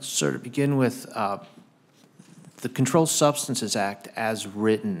 Sir, to begin with, the Controlled Substances Act, as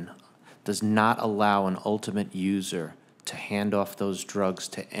written, does not allow an ultimate user to hand off those drugs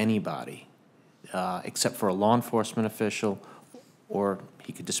to anybody, except for a law enforcement official, or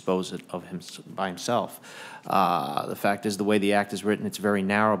he could dispose of him by himself. The fact is, the way the Act is written, it's very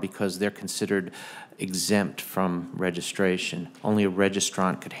narrow because they're considered exempt from registration. Only a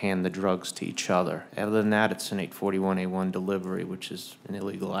registrant could hand the drugs to each other. Other than that, it's an 841A1 delivery, which is an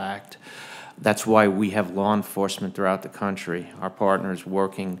illegal act. That's why we have law enforcement throughout the country, our partners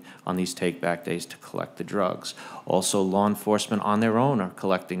working on these take-back days to collect the drugs. Also, law enforcement on their own are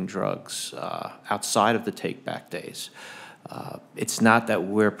collecting drugs outside of the take-back days. It's not that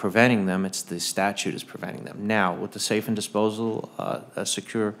we're preventing them, it's the statute is preventing them. Now, with the Safe and Disposal,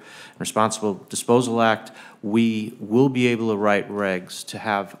 Secure and Responsible Disposal Act, we will be able to write regs to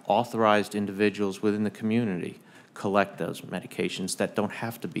have authorized individuals within the community collect those medications that don't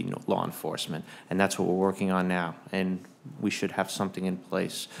have to be law enforcement, and that's what we're working on now, and we should have something in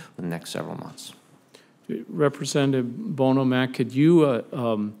place in the next several months. Representative Bono-Mack, could you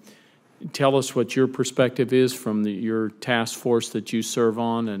tell us what your perspective is from your task force that you serve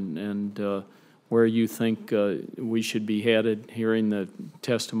on, and where you think we should be headed, hearing the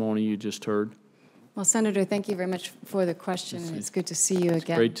testimony you just heard? Well, Senator, thank you very much for the question, and it's good to see you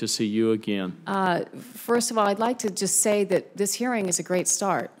again. Great to see you again. First of all, I'd like to just say that this hearing is a great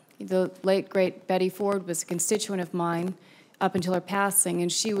start. The late, great Betty Ford was a constituent of mine up until her passing,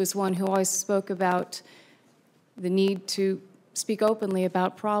 and she was one who always spoke about the need to speak openly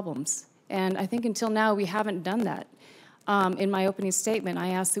about problems. And I think until now we haven't done that. In my opening statement, I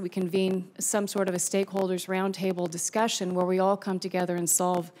asked that we convene some sort of a stakeholders roundtable discussion where we all come together and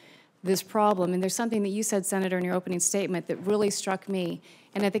solve this problem. And there's something that you said, Senator, in your opening statement that really struck me,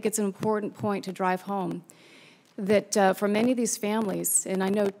 and I think it's an important point to drive home, that for many of these families, and I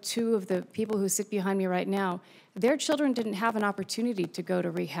know two of the people who sit behind me right now, their children didn't have an opportunity to go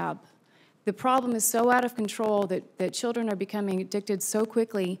to rehab. The problem is so out of control that children are becoming addicted so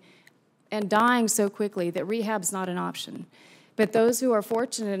quickly and dying so quickly that rehab's not an option. But those who are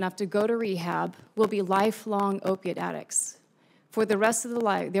fortunate enough to go to rehab will be lifelong opiate addicts. For the rest of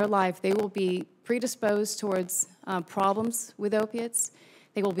their life, they will be predisposed towards problems with opiates.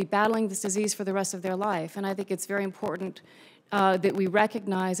 They will be battling this disease for the rest of their life. And I think it's very important that we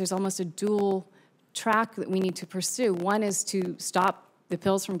recognize there's almost a dual track that we need to pursue. One is to stop the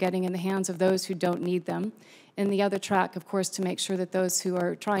pills from getting in the hands of those who don't need them. And the other track, of course, to make sure that those who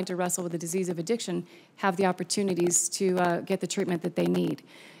are trying to wrestle with the disease of addiction have the opportunities to get the treatment that they need.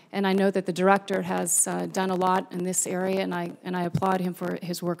 And I know that the director has done a lot in this area, and I applaud him for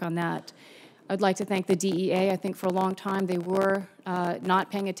his work on that. I'd like to thank the DEA. I think for a long time they were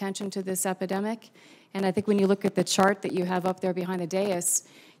not paying attention to this epidemic. And I think when you look at the chart that you have up there behind the dais,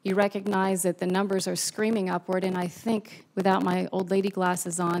 you recognize that the numbers are screaming upward. And I think, without my old lady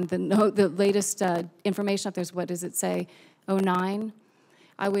glasses on, the latest information up there is, what does it say, 09?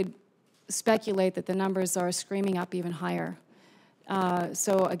 I would speculate that the numbers are screaming up even higher.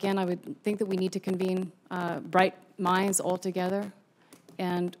 So again, I would think that we need to convene bright minds all together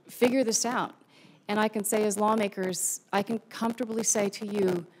and figure this out. And I can say, as lawmakers, I can comfortably say to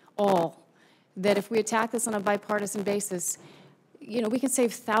you all that if we attack this on a bipartisan basis, you know, we can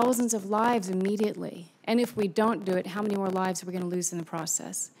save thousands of lives immediately. And if we don't do it, how many more lives are we going to lose in the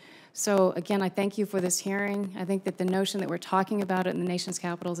process? So again, I thank you for this hearing. I think that the notion that we're talking about it in the nation's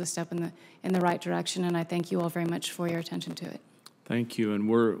capital is a step in the right direction, and I thank you all very much for your attention to it. Thank you, and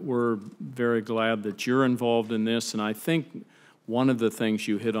we're very glad that you're involved in this, and I think one of the things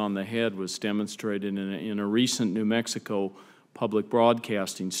you hit on the head was demonstrated in a recent New Mexico public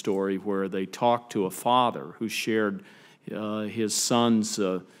broadcasting story where they talked to a father who shared his son's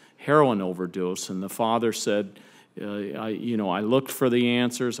heroin overdose, and the father said I looked for the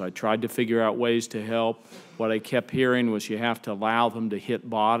answers. I tried to figure out ways to help. What I kept hearing was you have to allow them to hit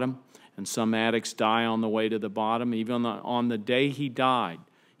bottom, and some addicts die on the way to the bottom. Even on the day he died,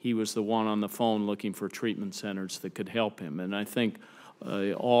 he was the one on the phone looking for treatment centers that could help him. And I think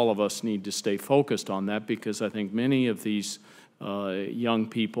all of us need to stay focused on that, because I think many of these young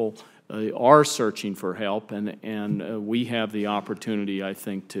people are searching for help, and we have the opportunity, I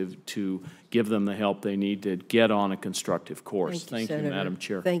think, to give them the help they need to get on a constructive course. Thank you, Madam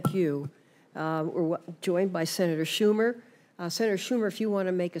Chair. Thank you. We're joined by Senator Schumer. Senator Schumer, if you want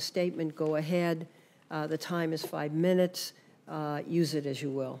to make a statement, go ahead. The time is 5 minutes. Use it as you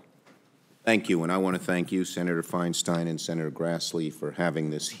will. Thank you, and I want to thank you, Senator Feinstein and Senator Grassley, for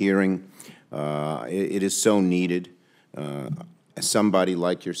having this hearing. It is so needed. As somebody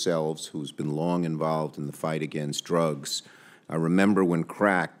like yourselves who's been long involved in the fight against drugs, I remember when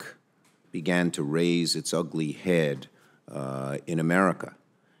crack began to raise its ugly head in America.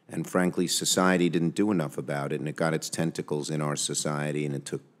 And frankly, society didn't do enough about it, and it got its tentacles in our society, and it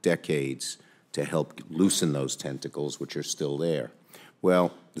took decades to help loosen those tentacles, which are still there.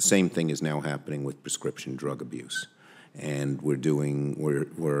 Well, the same thing is now happening with prescription drug abuse. And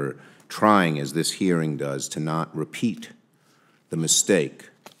we're trying, as this hearing does, to not repeat the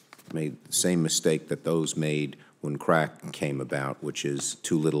same mistake that those made when crack came about, which is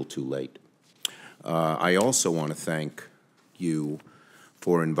too little, too late. I also want to thank you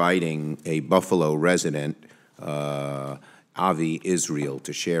for inviting a Buffalo resident, Avi Israel,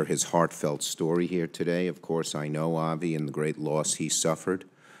 to share his heartfelt story here today. Of course, I know Avi and the great loss he suffered.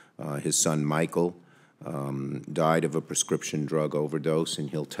 His son, Michael, died of a prescription drug overdose, and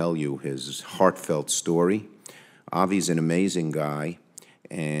he'll tell you his heartfelt story. Avi's an amazing guy,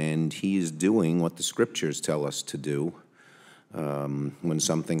 and he is doing what the scriptures tell us to do when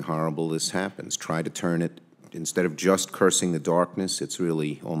something horrible happens. Try to turn it, instead of just cursing the darkness, it's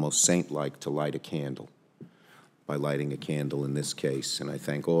really almost saint-like to light a candle, by lighting a candle in this case. And I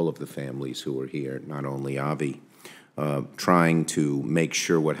thank all of the families who are here, not only Avi, trying to make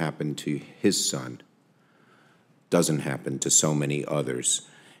sure what happened to his son doesn't happen to so many others.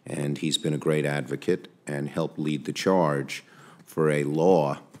 And he's been a great advocate and helped lead the charge for a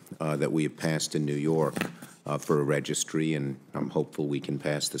law that we have passed in New York for a registry, and I'm hopeful we can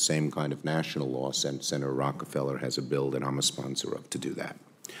pass the same kind of national law. Senator Rockefeller has a bill that I'm a sponsor of to do that.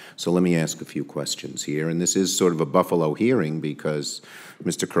 So let me ask a few questions here, and this is sort of a Buffalo hearing because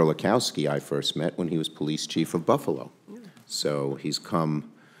Mr. Kurlikowski I first met when he was police chief of Buffalo. So he's gone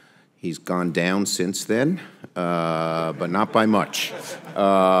down since then, but not by much.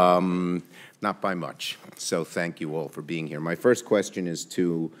 Not by much. So thank you all for being here. My first question is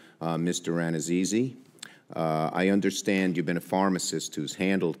to Mr. Ranazizi. I understand you've been a pharmacist who's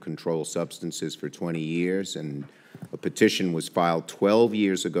handled controlled substances for 20 years, and a petition was filed 12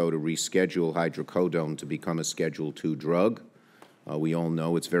 years ago to reschedule hydrocodone to become a Schedule II drug. We all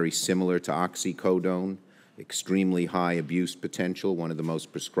know it's very similar to oxycodone, extremely high abuse potential, one of the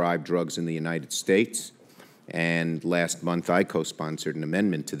most prescribed drugs in the United States. And last month, I co-sponsored an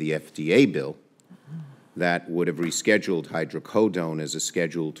amendment to the FDA bill that would have rescheduled hydrocodone as a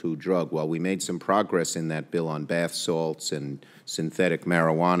Schedule II drug. While we made some progress in that bill on bath salts and synthetic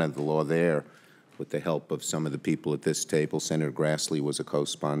marijuana, the law there, with the help of some of the people at this table, Senator Grassley was a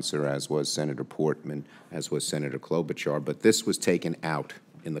co-sponsor, as was Senator Portman, as was Senator Klobuchar, but this was taken out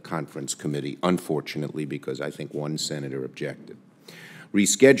in the conference committee, unfortunately, because I think one senator objected.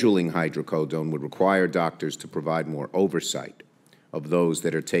 Rescheduling hydrocodone would require doctors to provide more oversight of those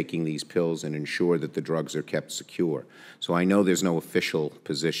that are taking these pills and ensure that the drugs are kept secure. So I know there's no official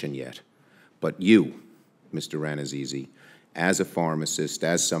position yet, but you, Mr. Ranazizi, as a pharmacist,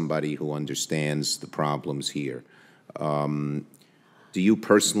 as somebody who understands the problems here, do you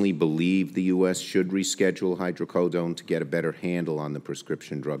personally believe the U.S. should reschedule hydrocodone to get a better handle on the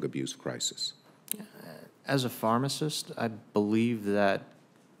prescription drug abuse crisis? As a pharmacist, I believe that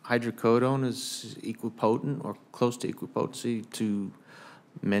hydrocodone is equipotent or close to equipotency to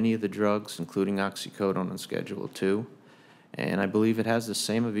many of the drugs, including oxycodone and Schedule II. And I believe it has the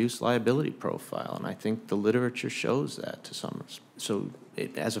same abuse liability profile, and I think the literature shows that to some. So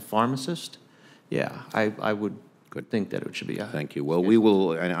as a pharmacist, yeah, I would think that it should be. Thank you. Well, we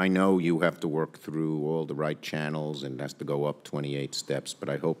will, and I know you have to work through all the right channels and has to go up 28 steps, but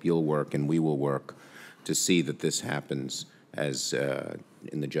I hope you'll work and we will work to see that this happens as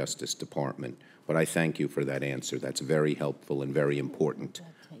in the Justice Department. But I thank you for that answer. That's very helpful and very important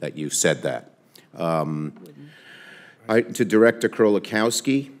that you said that. To Director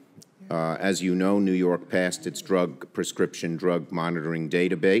Kurlikowski, as you know, New York passed its prescription drug monitoring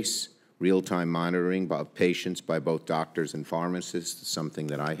database, real-time monitoring of patients by both doctors and pharmacists, something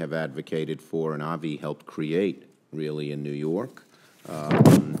that I have advocated for and Avi helped create, really, in New York.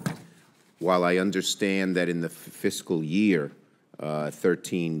 While I understand that in the fiscal year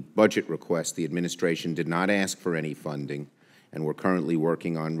 13 budget request, the administration did not ask for any funding, and we're currently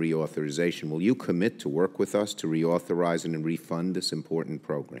working on reauthorization, will you commit to work with us to reauthorize and refund this important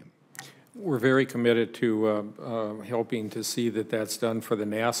program? We're very committed to helping to see that that's done for the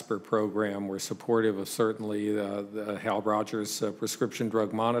NASPR program. We're supportive of certainly the Hal Rogers prescription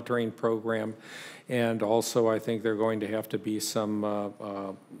drug monitoring program, and also I think there are going to have to be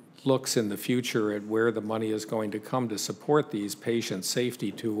some looks in the future at where the money is going to come to support these patient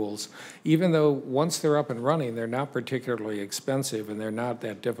safety tools, even though once they're up and running, they're not particularly expensive and they're not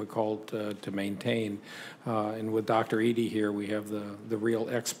that difficult to maintain. And with Dr. Eady here, we have the real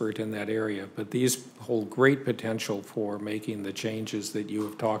expert in that area. But these hold great potential for making the changes that you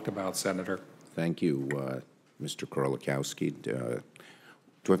have talked about, Senator. Thank you, Mr. Kurlikowski.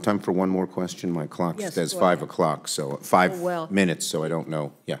 Do I have time for one more question? My clock says 5 o'clock, so 5 minutes, so I don't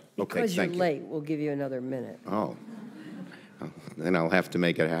know. Yeah, okay, Because you're thank you. late, we'll give you another minute. Oh, then I'll have to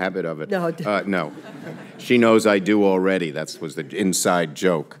make a habit of it. No. No, she knows I do already. That was the inside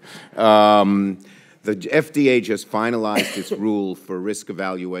joke. The FDA just finalized its rule for risk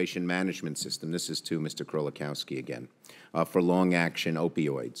evaluation management system. This is to Mr. Kurlikowski again, for long-action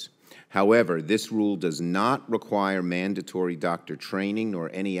opioids. However, this rule does not require mandatory doctor training nor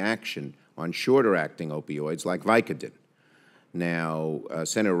any action on shorter-acting opioids like Vicodin. Now,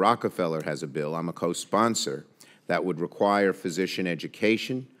 Senator Rockefeller has a bill, I'm a co-sponsor, that would require physician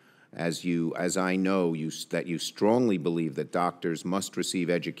education, as I know that you strongly believe that doctors must receive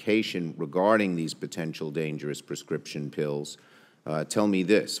education regarding these potential dangerous prescription pills. Tell me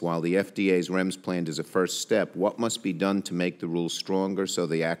this, while the FDA's REMS plan is a first step, what must be done to make the rules stronger so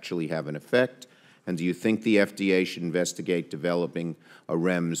they actually have an effect? And do you think the FDA should investigate developing a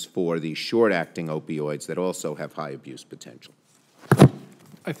REMS for the short-acting opioids that also have high abuse potential?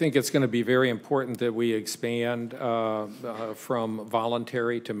 I think it's going to be very important that we expand from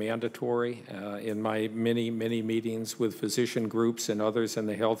voluntary to mandatory. In my many meetings with physician groups and others in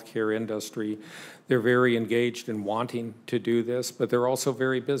the healthcare industry, they're very engaged in wanting to do this, but they're also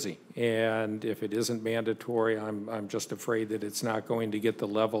very busy. And if it isn't mandatory, I'm just afraid that it's not going to get the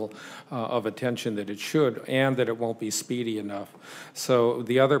level of attention that it should, and that it won't be speedy enough. So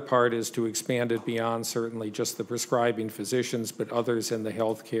the other part is to expand it beyond certainly just the prescribing physicians, but others in the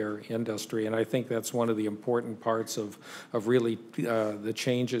healthcare industry. And I think that's one of the important parts of really the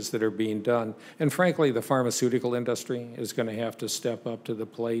changes that are being done. And frankly, the pharmaceutical industry is going to have to step up to the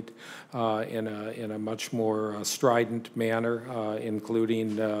plate in a much more strident manner,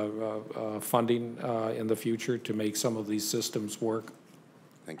 including funding in the future to make some of these systems work.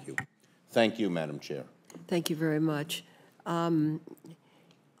 Thank you. Thank you, Madam Chair. Thank you very much. I'm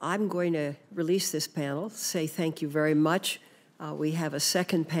going to release this panel, say thank you very much. We have a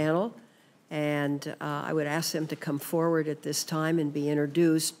second panel, and I would ask them to come forward at this time and be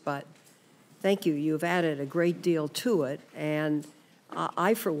introduced, but thank you. You've added a great deal to it, and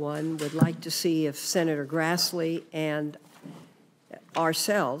I, for one, would like to see if Senator Grassley and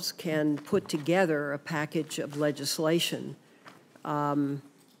ourselves can put together a package of legislation.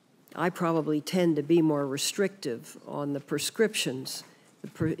 I probably tend to be more restrictive on the prescriptions,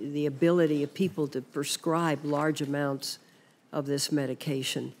 the ability of people to prescribe large amounts of this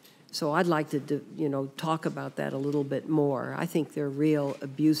medication. So I'd like to, talk about that a little bit more. I think there are real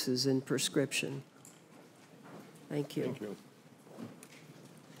abuses in prescription. Thank you. Thank you.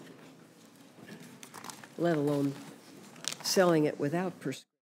 Let alone selling it without prescription.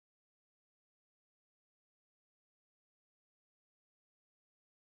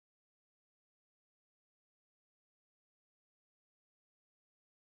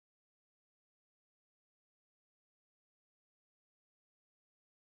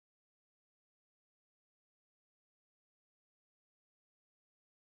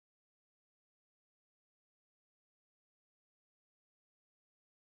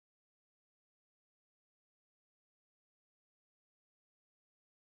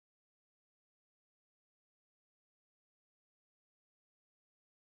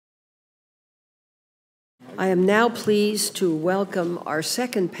 I am now pleased to welcome our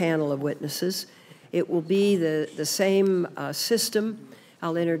second panel of witnesses. It will be the same system.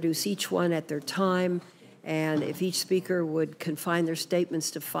 I'll introduce each one at their time, and if each speaker would confine their statements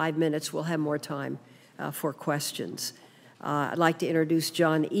to 5 minutes, we'll have more time for questions. I'd like to introduce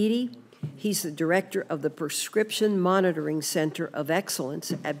John Eady. He's the director of the Prescription Monitoring Center of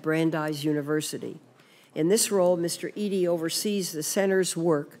Excellence at Brandeis University. In this role, Mr. Eady oversees the center's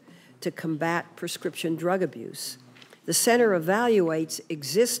work to combat prescription drug abuse. The center evaluates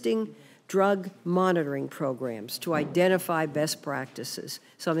existing drug monitoring programs to identify best practices,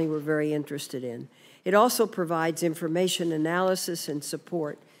 something we're very interested in. It also provides information analysis and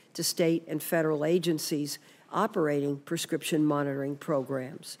support to state and federal agencies operating prescription monitoring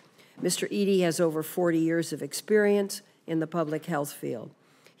programs. Mr. Eady has over 40 years of experience in the public health field.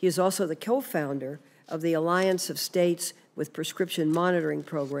 He is also the co-founder of the Alliance of States with Prescription Monitoring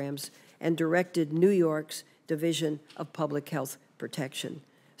Programs and directed New York's Division of Public Health Protection.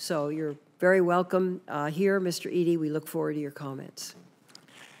 So you're very welcome here, Mr. Eady. We look forward to your comments.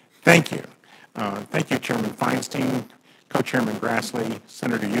 Thank you. Thank you, Chairman Feinstein, Co-Chairman Grassley,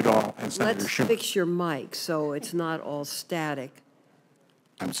 Senator Udall, and Senator Schumer. Let's fix your mic so it's not all static.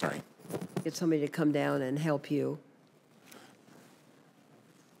 I'm sorry. Get somebody to come down and help you.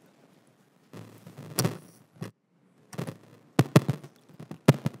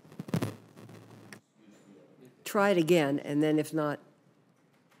 Try it again, and then if not,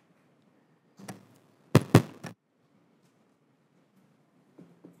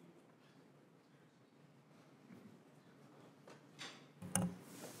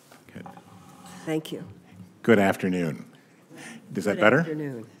 Good. thank you. Good afternoon. Is that better? Good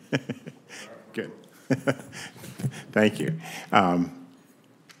afternoon. Good. Thank you.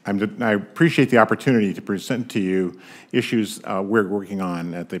 I appreciate the opportunity to present to you issues we're working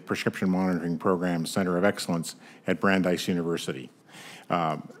on at the Prescription Monitoring Program Center of Excellence at Brandeis University.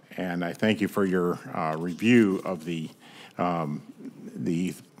 And I thank you for your review of the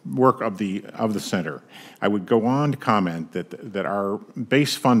work of the center. I would go on to comment that our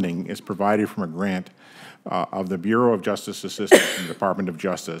base funding is provided from a grant of the Bureau of Justice Assistance in the Department of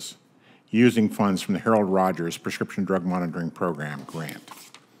Justice using funds from the Harold Rogers Prescription Drug Monitoring Program grant.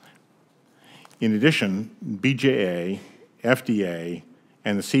 In addition, BJA, FDA,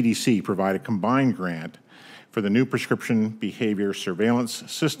 and the CDC provide a combined grant for the new prescription behavior surveillance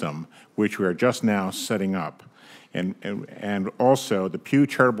system, which we are just now setting up. And also, the Pew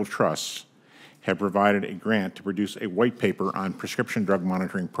Charitable Trusts have provided a grant to produce a white paper on prescription drug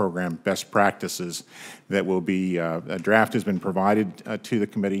monitoring program best practices that will be, a draft has been provided to the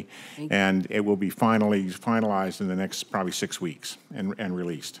committee, and it will be finalized in the next probably 6 weeks and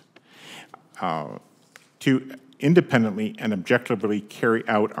released. To independently and objectively carry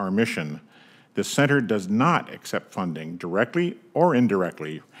out our mission, the center does not accept funding directly or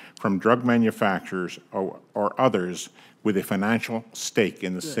indirectly from drug manufacturers or others with a financial stake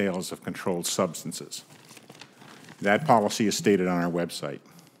in the sales of controlled substances. That policy is stated on our website.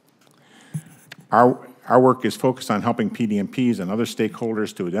 Our work is focused on helping PDMPs and other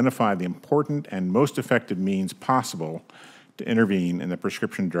stakeholders to identify the important and most effective means possible to intervene in the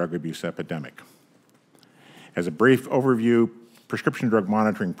prescription drug abuse epidemic. As a brief overview, prescription drug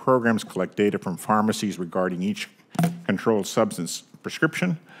monitoring programs collect data from pharmacies regarding each controlled substance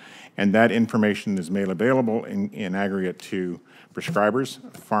prescription, and that information is made available in aggregate to prescribers,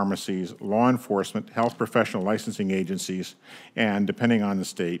 pharmacies, law enforcement, health professional licensing agencies, and, depending on the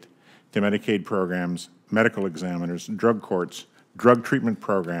state, to Medicaid programs, medical examiners, drug courts, drug treatment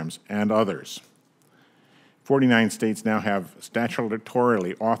programs, and others. 49 states now have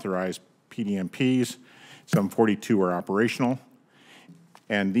statutorily authorized PDMPs. Some 42 are operational.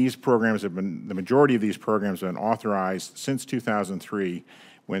 And these programs have been, the majority of these programs have been authorized since 2003,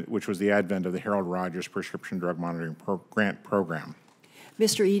 which was the advent of the Harold Rogers Prescription Drug Monitoring Grant Program.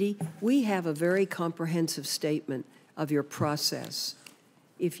 Mr. Eady, we have a very comprehensive statement of your process.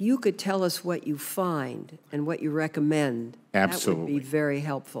 If you could tell us what you find and what you recommend, Absolutely. That would be very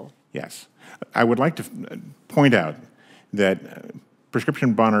helpful. Yes. I would like to point out that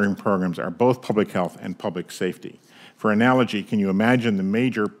prescription monitoring programs are both public health and public safety. For analogy, can you imagine the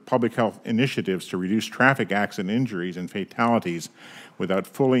major public health initiatives to reduce traffic accident injuries and fatalities without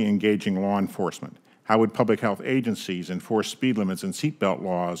fully engaging law enforcement? How would public health agencies enforce speed limits and seatbelt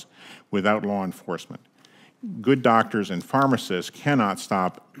laws without law enforcement? Good doctors and pharmacists cannot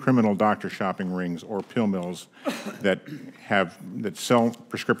stop criminal doctor shopping rings or pill mills that sell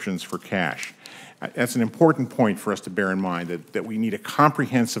prescriptions for cash. That's an important point for us to bear in mind, that we need a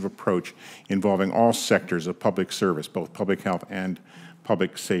comprehensive approach involving all sectors of public service, both public health and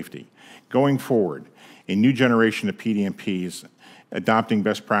public safety. Going forward, a new generation of PDMPs adopting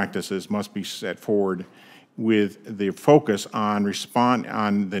best practices must be set forward with the focus on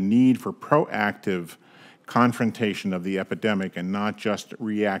the need for proactive confrontation of the epidemic and not just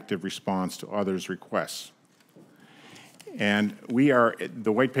reactive response to others' requests. And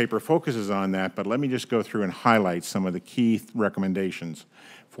the white paper focuses on that, but let me just go through and highlight some of the key recommendations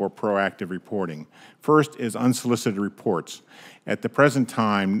for proactive reporting. First is unsolicited reports. At the present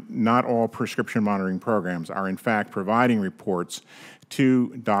time, not all prescription monitoring programs are in fact providing reports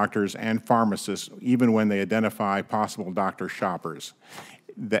to doctors and pharmacists, even when they identify possible doctor shoppers.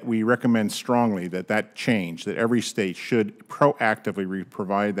 That we recommend strongly that change, that every state should proactively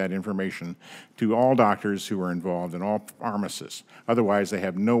provide that information to all doctors who are involved and all pharmacists. Otherwise, they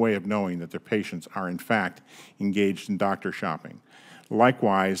have no way of knowing that their patients are in fact engaged in doctor shopping.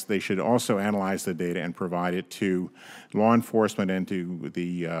 Likewise, they should also analyze the data and provide it to law enforcement and to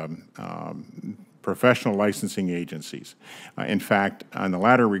the professional licensing agencies. In fact, on the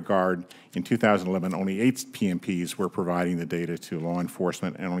latter regard, in 2011, only 8 PMPs were providing the data to law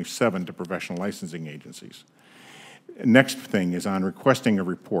enforcement and only 7 to professional licensing agencies. Next thing is on requesting of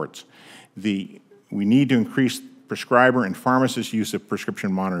reports. We need to increase prescriber and pharmacist use of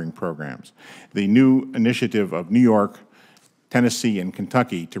prescription monitoring programs. The new initiative of New York, Tennessee, and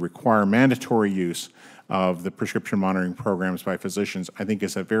Kentucky to require mandatory use of the prescription monitoring programs by physicians, I think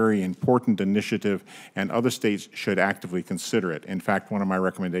is a very important initiative, and other states should actively consider it. In fact, one of my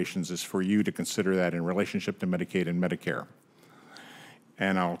recommendations is for you to consider that in relationship to Medicaid and Medicare.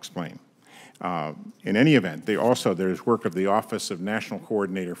 And I'll explain. In any event, there's work of the Office of National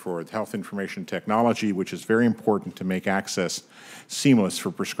Coordinator for Health Information Technology, which is very important to make access seamless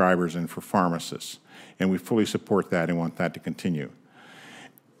for prescribers and for pharmacists. And we fully support that and want that to continue.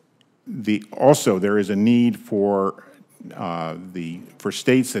 Also, there is a need for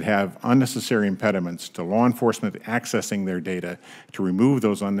states that have unnecessary impediments to law enforcement accessing their data to remove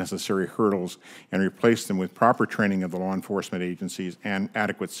those unnecessary hurdles and replace them with proper training of the law enforcement agencies and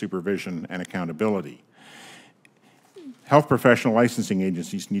adequate supervision and accountability. Health professional licensing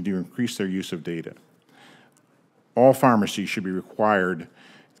agencies need to increase their use of data. All pharmacies should be required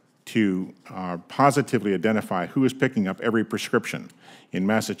to positively identify who is picking up every prescription. In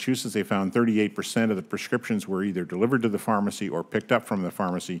Massachusetts, they found 38% of the prescriptions were either delivered to the pharmacy or picked up from the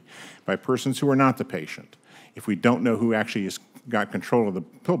pharmacy by persons who are not the patient. If we don't know who actually has got control of the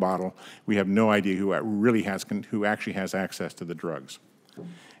pill bottle, we have no idea who actually has access to the drugs.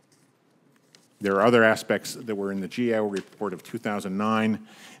 There are other aspects that were in the GAO report of 2009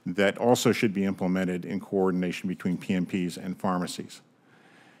 that also should be implemented in coordination between PMPs and pharmacies.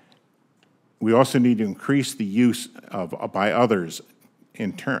 We also need to increase the use by others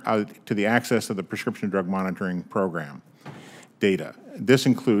to the access of the prescription drug monitoring program data. This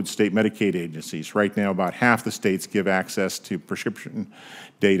includes state Medicaid agencies. Right now, about half the states give access to prescription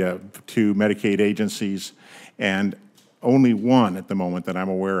data to Medicaid agencies, and only one at the moment that I'm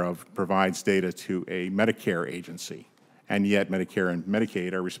aware of provides data to a Medicare agency. And yet Medicare and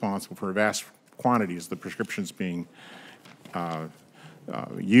Medicaid are responsible for vast quantities of the prescriptions being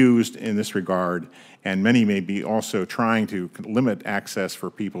used in this regard, and many may be also trying to limit access for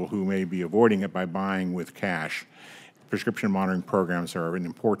people who may be avoiding it by buying with cash. Prescription monitoring programs are an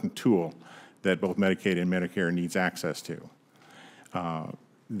important tool that both Medicaid and Medicare needs access to.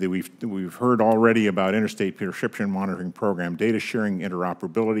 We've heard already about interstate prescription monitoring program. Data sharing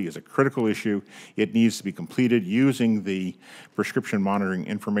interoperability is a critical issue. It needs to be completed using the prescription monitoring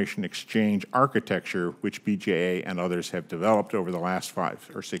information exchange architecture, which BJA and others have developed over the last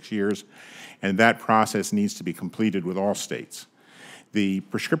 5 or 6 years, and that process needs to be completed with all states. The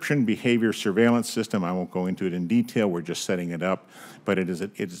prescription behavior surveillance system, I won't go into it in detail, we're just setting it up, but it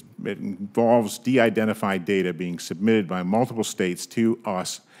involves de-identified data being submitted by multiple states to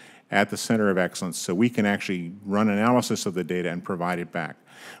us at the Center of Excellence so we can actually run analysis of the data and provide it back.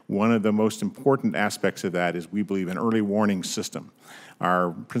 One of the most important aspects of that is we believe an early warning system.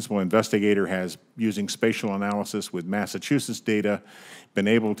 Our principal investigator has, using spatial analysis with Massachusetts data, been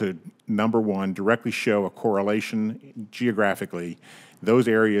able to, number one, directly show a correlation geographically. Those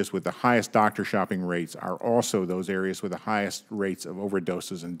areas with the highest doctor shopping rates are also those areas with the highest rates of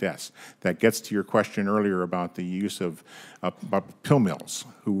overdoses and deaths. That gets to your question earlier about the use of pill mills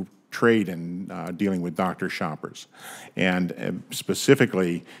who trade in dealing with doctor shoppers. And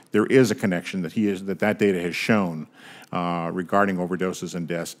specifically, there is a connection that data has shown regarding overdoses and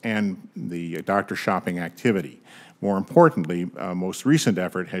deaths and the doctor shopping activity. More importantly, most recent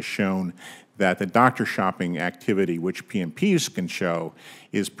effort has shown that the doctor shopping activity, which PMPs can show,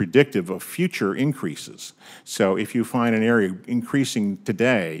 is predictive of future increases. So if you find an area increasing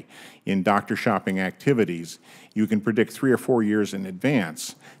today in doctor shopping activities, you can predict 3 or 4 years in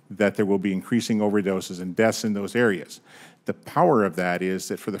advance that there will be increasing overdoses and deaths in those areas. The power of that is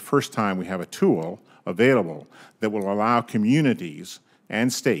that for the first time we have a tool available that will allow communities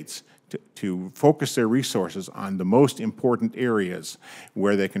and states to focus their resources on the most important areas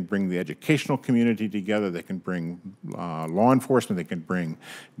where they can bring the educational community together, they can bring law enforcement, they can bring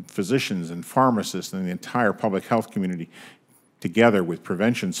physicians and pharmacists and the entire public health community together with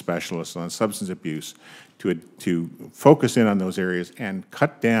prevention specialists on substance abuse to focus in on those areas and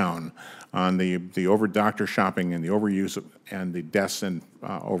cut down on the over-doctor shopping and the overuse and the deaths and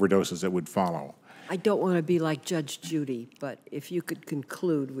overdoses that would follow. I don't want to be like Judge Judy, but if you could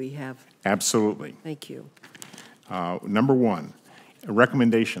conclude, we have. Absolutely. Thank you. Number one,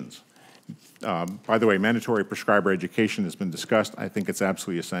 recommendations. By the way, mandatory prescriber education has been discussed. I think it's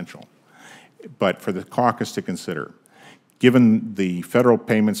absolutely essential. But for the caucus to consider, given the federal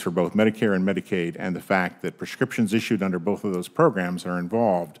payments for both Medicare and Medicaid and the fact that prescriptions issued under both of those programs are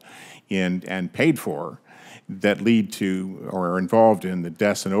involved in and paid for that lead to or are involved in the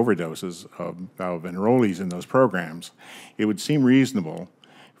deaths and overdoses of enrollees in those programs, it would seem reasonable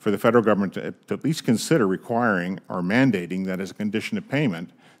for the federal government to at least consider requiring or mandating that as a condition of payment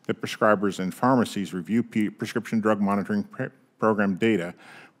that prescribers and pharmacies review prescription drug monitoring program data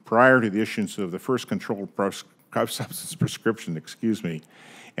prior to the issuance of the first controlled substance prescription,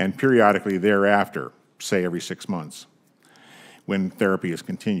 and periodically thereafter, say every 6 months, when therapy is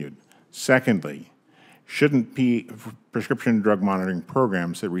continued. Secondly, shouldn't prescription drug monitoring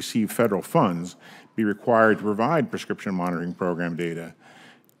programs that receive federal funds be required to provide prescription monitoring program data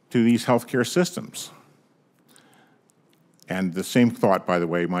to these healthcare systems? And the same thought, by the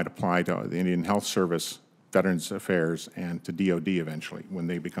way, might apply to the Indian Health Service, Veterans Affairs, and to DOD eventually when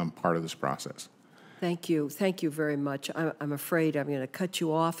they become part of this process. Thank you. Thank you very much. I'm afraid I'm going to cut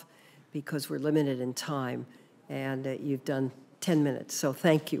you off because we're limited in time, and you've done 10 minutes, so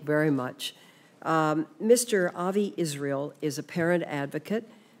thank you very much. Mr. Avi Israel is a parent advocate.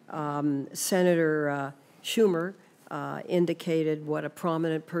 Senator Schumer indicated what a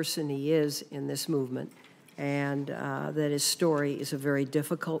prominent person he is in this movement, and that his story is a very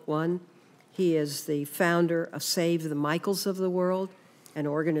difficult one. He is the founder of Save the Michaels of the World, an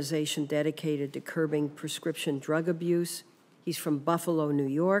organization dedicated to curbing prescription drug abuse. He's from Buffalo, New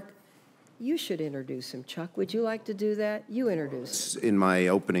York. You should introduce him, Chuck. Would you like to do that? You introduce him. In my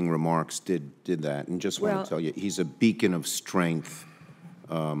opening remarks, did that, and just want to tell you, he's a beacon of strength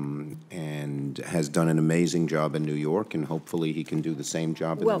and has done an amazing job in New York, and hopefully he can do the same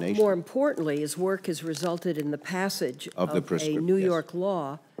job in the nation. Well, more importantly, his work has resulted in the passage of a New York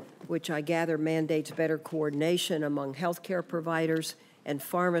law, which I gather mandates better coordination among healthcare providers and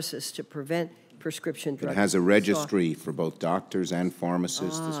pharmacists to prevent prescription drug. It has a registry for both doctors and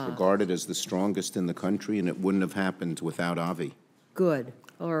pharmacists. It's regarded as the strongest in the country, and it wouldn't have happened without Avi. Good.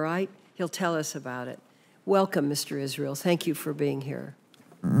 All right. He'll tell us about it. Welcome, Mr. Israel. Thank you for being here.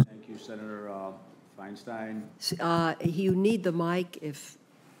 Thank you, Senator Feinstein. You need the mic. If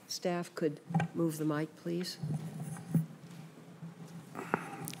staff could move the mic, please.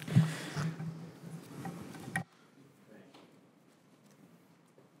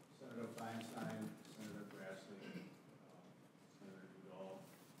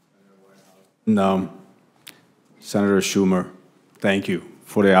 Senator Schumer, thank you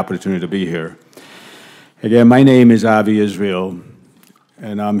for the opportunity to be here. Again, my name is Avi Israel,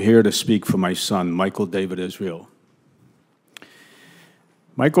 and I'm here to speak for my son, Michael David Israel.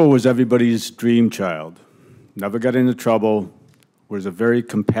 Michael was everybody's dream child, never got into trouble, was a very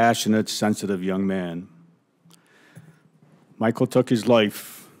compassionate, sensitive young man. Michael took his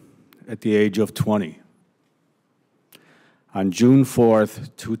life at the age of 20. On June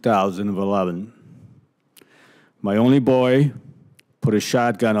 4th, 2011, my only boy put a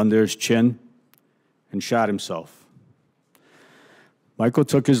shotgun under his chin and shot himself. Michael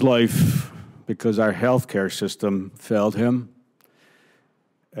took his life because our healthcare system failed him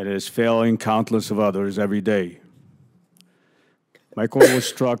and is failing countless of others every day. Michael was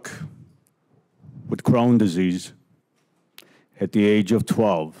struck with Crohn's disease at the age of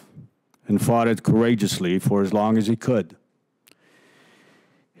 12 and fought it courageously for as long as he could.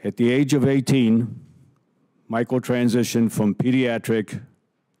 At the age of 18, Michael transitioned from pediatric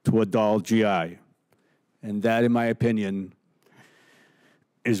to adult GI, and that, in my opinion,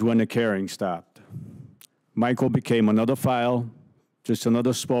 is when the caring stopped. Michael became another file, just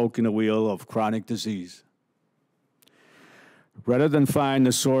another spoke in the wheel of chronic disease. Rather than find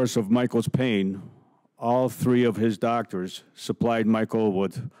the source of Michael's pain, all three of his doctors supplied Michael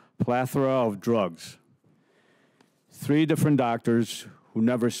with a plethora of drugs. 3 different doctors who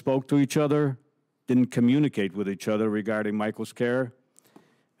never spoke to each other, didn't communicate with each other regarding Michael's care.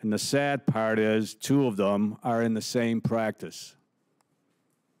 And the sad part is 2 of them are in the same practice.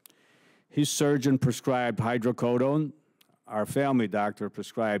 His surgeon prescribed hydrocodone, our family doctor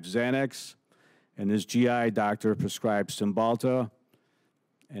prescribed Xanax, and his GI doctor prescribed Cymbalta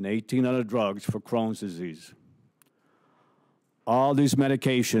and 18 other drugs for Crohn's disease. All these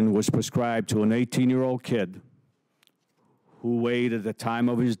medication was prescribed to an 18-year-old kid who weighed at the time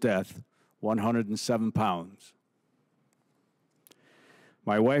of his death 107 pounds.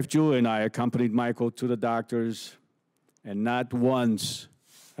 My wife Julie and I accompanied Michael to the doctors, and not once,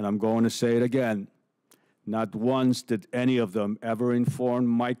 and I'm going to say it again, not once did any of them ever inform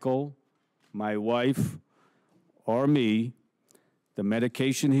Michael, my wife, or me the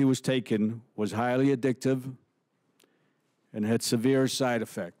medication he was taking was highly addictive and had severe side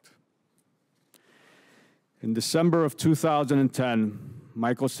effects. In December of 2010,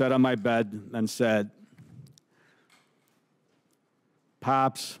 Michael sat on my bed and said,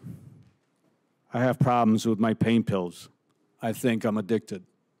 "Pops, I have problems with my pain pills. I think I'm addicted."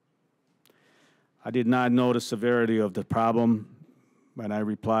 I did not know the severity of the problem, and I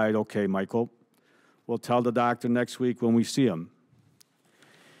replied, "Okay, Michael, we'll tell the doctor next week when we see him."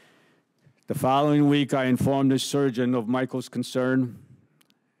 The following week, I informed the surgeon of Michael's concern,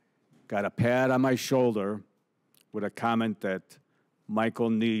 got a pat on my shoulder with a comment that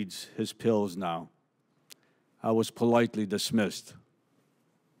Michael needs his pills now. I was politely dismissed.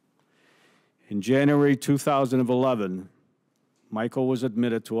 In January 2011, Michael was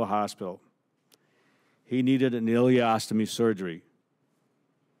admitted to a hospital. He needed an ileostomy surgery.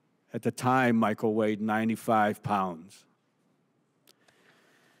 At the time, Michael weighed 95 pounds.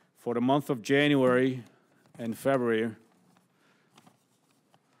 For the month of January and February,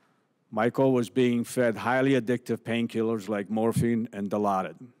 Michael was being fed highly addictive painkillers like morphine and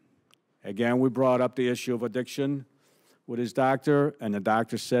Dilaudid. Again, we brought up the issue of addiction with his doctor, and the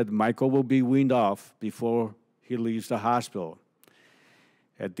doctor said Michael will be weaned off before he leaves the hospital.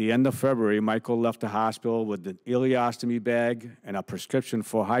 At the end of February, Michael left the hospital with an ileostomy bag and a prescription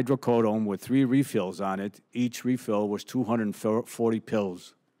for hydrocodone with 3 refills on it. Each refill was 240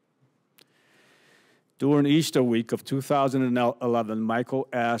 pills. During Easter week of 2011, Michael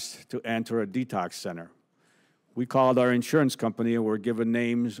asked to enter a detox center. We called our insurance company and were given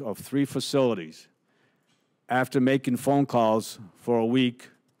names of 3 facilities. After making phone calls for a week,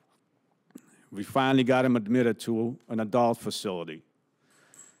 we finally got him admitted to an adult facility.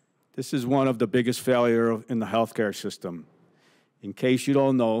 This is one of the biggest failures in the healthcare system. In case you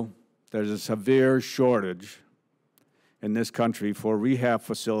don't know, there's a severe shortage in this country for a rehab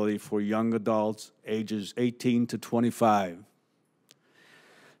facility for young adults ages 18 to 25.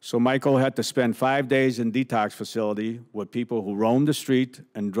 So Michael had to spend 5 days in detox facility with people who roamed the street,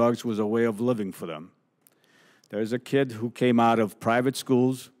 and drugs was a way of living for them. There's a kid who came out of private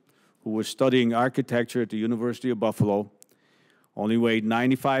schools who was studying architecture at the University of Buffalo, only weighed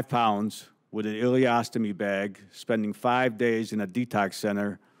 95 pounds with an ileostomy bag, spending 5 days in a detox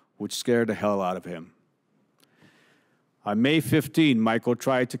center, which scared the hell out of him. On May 15, Michael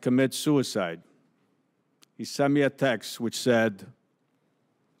tried to commit suicide. He sent me a text which said,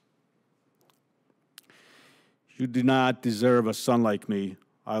 "You do not deserve a son like me.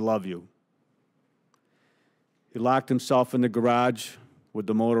 I love you." He locked himself in the garage with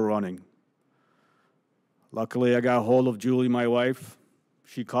the motor running. Luckily, I got hold of Julie, my wife.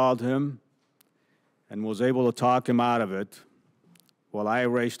 She called him and was able to talk him out of it while I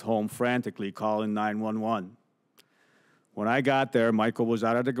raced home frantically calling 911. When I got there, Michael was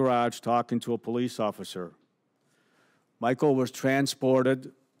out of the garage talking to a police officer. Michael was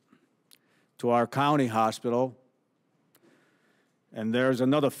transported to our county hospital, and there's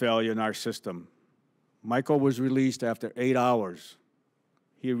another failure in our system. Michael was released after 8 hours.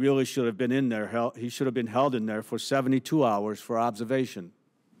 He really should have been in there. He should have been held in there for 72 hours for observation.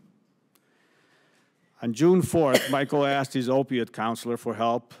 On June 4th, Michael asked his opiate counselor for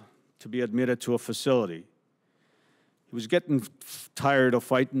help to be admitted to a facility. He was getting tired of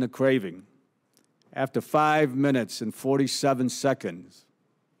fighting the craving. After 5 minutes and 47 seconds,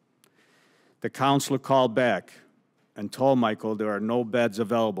 the counselor called back and told Michael there are no beds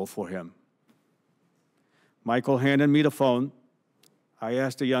available for him. Michael handed me the phone. I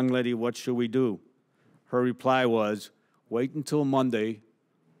asked the young lady, "What should we do?" Her reply was, "Wait until Monday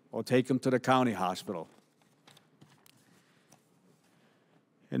or take him to the county hospital."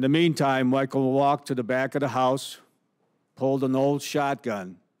 In the meantime, Michael walked to the back of the house, pulled an old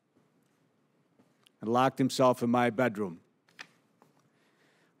shotgun, and locked himself in my bedroom.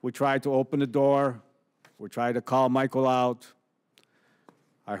 We tried to open the door. We tried to call Michael out.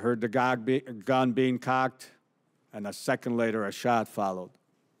 I heard the gun being cocked, and a second later, a shot followed.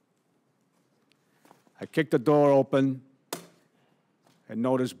 I kicked the door open and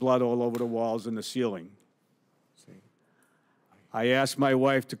noticed blood all over the walls and the ceiling. I asked my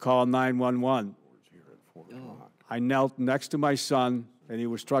wife to call 911. I knelt next to my son, and he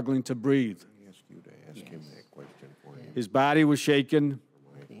was struggling to breathe. His body was shaking,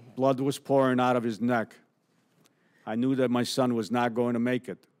 blood was pouring out of his neck. I knew that my son was not going to make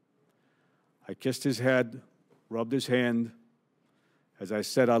it. I kissed his head, rubbed his hand. As I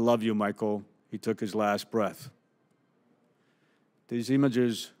said, "I love you, Michael," he took his last breath. These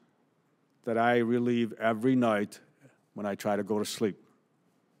images that I relive every night when I try to go to sleep.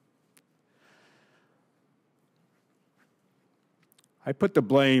 I put the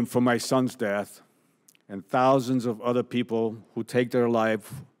blame for my son's death and thousands of other people who take their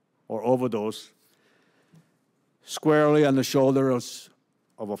life or overdose squarely on the shoulders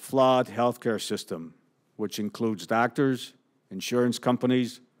of a flawed healthcare system, which includes doctors, insurance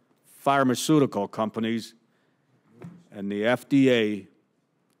companies, pharmaceutical companies, and the FDA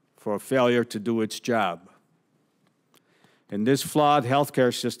for a failure to do its job. In this flawed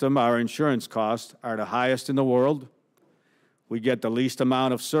healthcare system, our insurance costs are the highest in the world. We get the least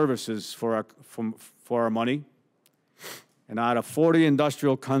amount of services for our money. And out of 40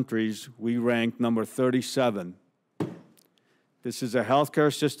 industrial countries, we rank number 37. This is a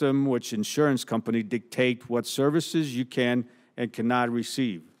healthcare system which insurance companies dictate what services you can and cannot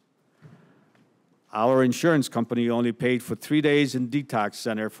receive. Our insurance company only paid for 3 days in detox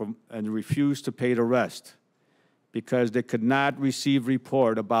center and refused to pay the rest because they could not receive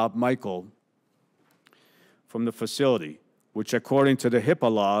report about Michael from the facility, which according to the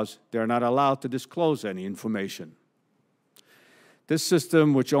HIPAA laws, they're not allowed to disclose any information. This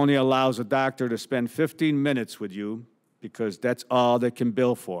system, which only allows a doctor to spend 15 minutes with you, because that's all they can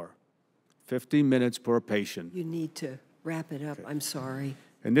bill for, 15 minutes per patient. You need to wrap it up. I'm sorry.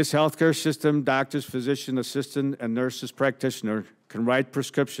 In this healthcare system, doctors, physician assistant, and nurses practitioner can write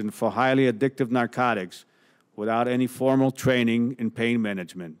prescription for highly addictive narcotics without any formal training in pain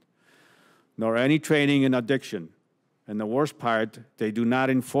management, nor any training in addiction. And the worst part, they do not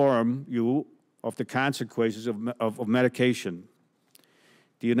inform you of the consequences of medication.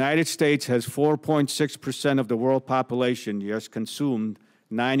 The United States has 4.6% of the world population, yet consumed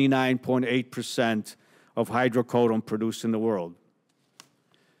 99.8% of hydrocodone produced in the world.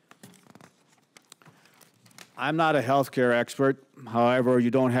 I'm not a healthcare expert. However,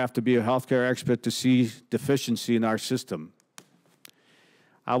 you don't have to be a healthcare expert to see deficiency in our system.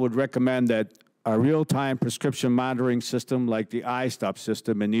 I would recommend that a real-time prescription monitoring system like the iStop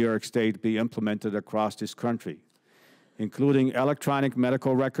system in New York State be implemented across this country, including electronic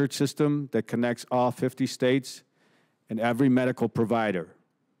medical record system that connects all 50 states and every medical provider.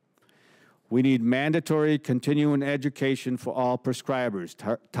 We need mandatory continuing education for all prescribers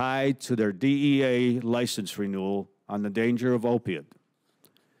tied to their DEA license renewal on the danger of opiate.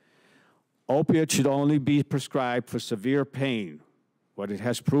 Opiate should only be prescribed for severe pain, but it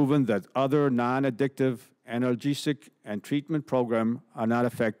has proven that other non-addictive analgesic and treatment programs are not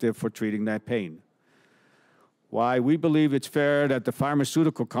effective for treating that pain. Why we believe it's fair that the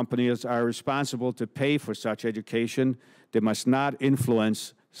pharmaceutical companies are responsible to pay for such education, they must not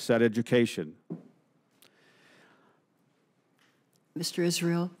influence said education. Mr.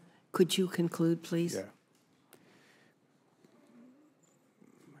 Israel, could you conclude, please? Yeah.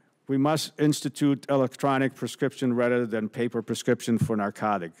 We must institute electronic prescription rather than paper prescription for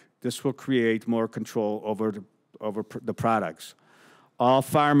narcotic. This will create more control over the products. All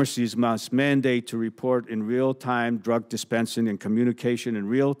pharmacies must mandate to report in real-time drug dispensing and communication in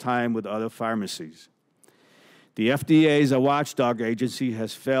real time with other pharmacies. The FDA, as a watchdog agency,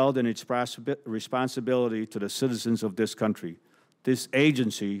 has failed in its responsibility to the citizens of this country. This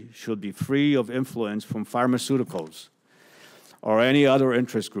agency should be free of influence from pharmaceuticals or any other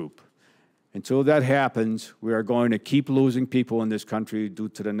interest group. Until that happens, we are going to keep losing people in this country due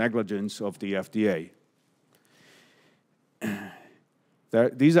to the negligence of the FDA.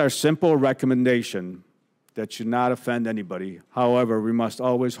 These are simple recommendations that should not offend anybody. However, we must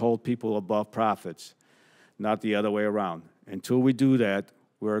always hold people above profits, not the other way around. Until we do that,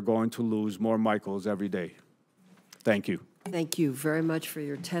 we're going to lose more Michaels every day. Thank you. Thank you very much for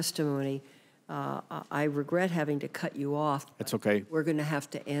your testimony. I regret having to cut you off. That's okay. We're going to have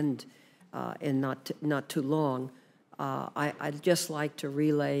to end in not too long. I'd just like to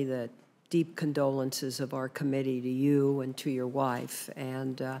relay the deep condolences of our committee to you and to your wife.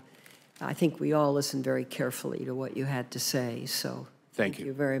 And I think we all listened very carefully to what you had to say. So thank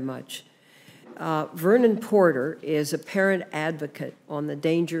you very much. Vernon Porter is a parent advocate on the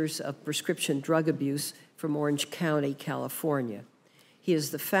dangers of prescription drug abuse from Orange County, California. He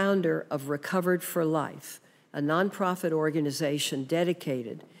is the founder of Recovered for Life, a nonprofit organization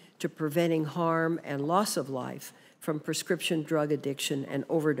dedicated to preventing harm and loss of life from prescription drug addiction and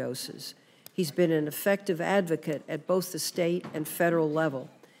overdoses. He's been an effective advocate at both the state and federal level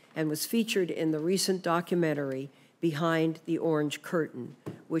and was featured in the recent documentary Behind the Orange Curtain,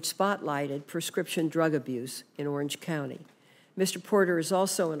 which spotlighted prescription drug abuse in Orange County. Mr. Porter is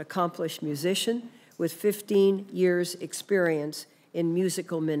also an accomplished musician with 15 years' experience in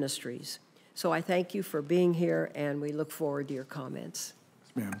musical ministries. So I thank you for being here, and we look forward to your comments.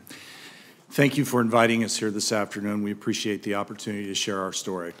 Yes, ma'am. Thank you for inviting us here this afternoon. We appreciate the opportunity to share our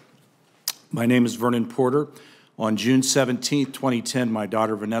story. My name is Vernon Porter. On June 17, 2010, my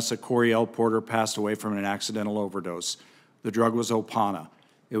daughter Vanessa Coriel Porter passed away from an accidental overdose. The drug was Opana.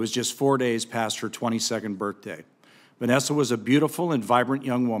 It was just 4 days past her 22nd birthday. Vanessa was a beautiful and vibrant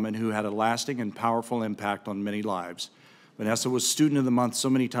young woman who had a lasting and powerful impact on many lives. Vanessa was Student of the Month so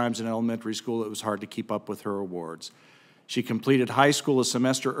many times in elementary school it was hard to keep up with her awards. She completed high school a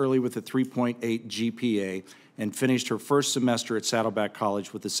semester early with a 3.8 GPA and finished her first semester at Saddleback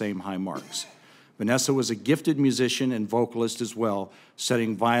College with the same high marks. Vanessa was a gifted musician and vocalist as well,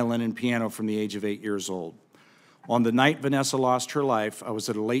 studying violin and piano from the age of 8 years old. On the night Vanessa lost her life, I was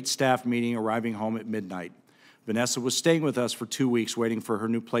at a late staff meeting arriving home at midnight. Vanessa was staying with us for 2 weeks waiting for her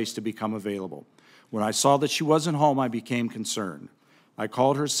new place to become available. When I saw that she wasn't home, I became concerned. I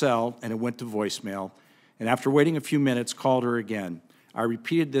called her cell and it went to voicemail, and after waiting a few minutes, called her again. I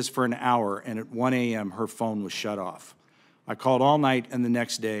repeated this for an hour, and at 1 a.m., her phone was shut off. I called all night, and the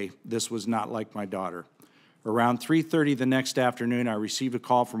next day, this was not like my daughter. Around 3:30 the next afternoon, I received a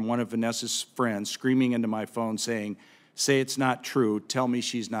call from one of Vanessa's friends screaming into my phone saying, "Say it's not true, tell me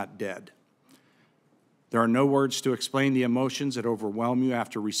she's not dead." There are no words to explain the emotions that overwhelm you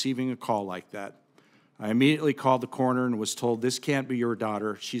after receiving a call like that. I immediately called the coroner and was told, "This can't be your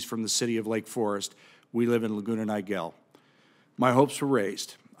daughter. She's from the city of Lake Forest. We live in Laguna Niguel." My hopes were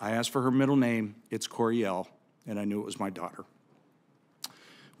raised. I asked for her middle name. It's Coriel, and I knew it was my daughter.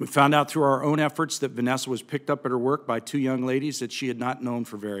 We found out through our own efforts that Vanessa was picked up at her work by two young ladies that she had not known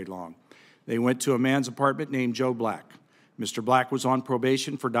for very long. They went to a man's apartment named Joe Black. Mr. Black was on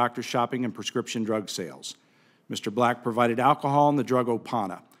probation for doctor shopping and prescription drug sales. Mr. Black provided alcohol and the drug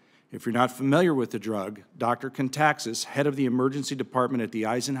Opana. If you're not familiar with the drug, Dr. Contaxis, head of the emergency department at the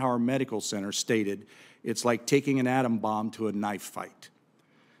Eisenhower Medical Center, stated, "It's like taking an atom bomb to a knife fight."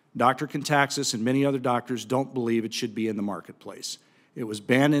 Dr. Contaxis and many other doctors don't believe it should be in the marketplace. It was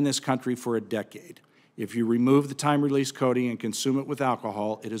banned in this country for a decade. If you remove the time-release coating and consume it with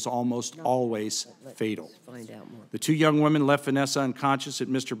alcohol, it is almost always fatal. Find out more. The two young women left Vanessa unconscious at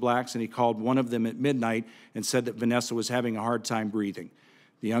Mr. Black's, and he called one of them at midnight and said that Vanessa was having a hard time breathing.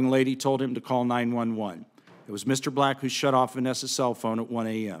 The young lady told him to call 911. It was Mr. Black who shut off Vanessa's cell phone at 1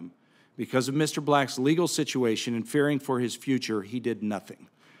 a.m. Because of Mr. Black's legal situation and fearing for his future, he did nothing.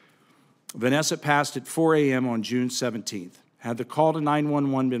 Vanessa passed at 4 a.m. on June 17th. Had the call to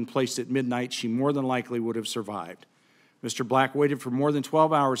 911 been placed at midnight, she more than likely would have survived. Mr. Black waited for more than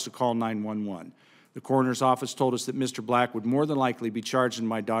 12 hours to call 911. The coroner's office told us that Mr. Black would more than likely be charged in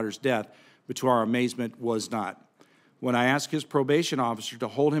my daughter's death, but to our amazement was not. When I asked his probation officer to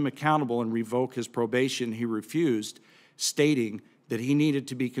hold him accountable and revoke his probation, he refused, stating that he needed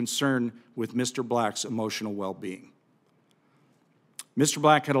to be concerned with Mr. Black's emotional well-being. Mr.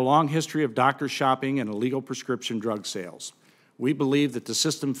 Black had a long history of doctor shopping and illegal prescription drug sales. We believe that the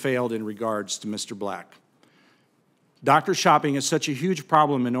system failed in regards to Mr. Black. Doctor shopping is such a huge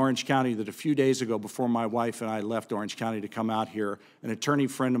problem in Orange County that a few days ago, before my wife and I left Orange County to come out here, an attorney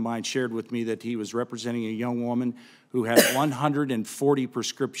friend of mine shared with me that he was representing a young woman who had 140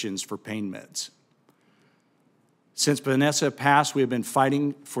 prescriptions for pain meds. Since Vanessa passed, we have been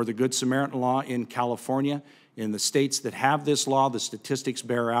fighting for the Good Samaritan law in California. In the states that have this law, the statistics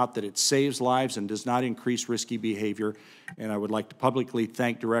bear out that it saves lives and does not increase risky behavior. And I would like to publicly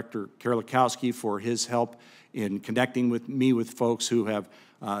thank Director Kerlikowski for his help in connecting with me with folks who have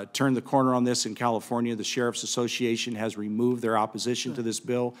turned the corner on this in California. The Sheriff's Association has removed their opposition to this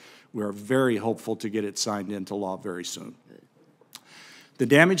bill. We are very hopeful to get it signed into law very soon. The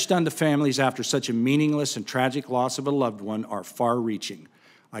damage done to families after such a meaningless and tragic loss of a loved one are far-reaching.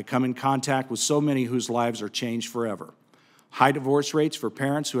 I come in contact with so many whose lives are changed forever. High divorce rates for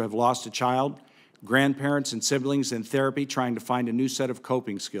parents who have lost a child, grandparents and siblings in therapy trying to find a new set of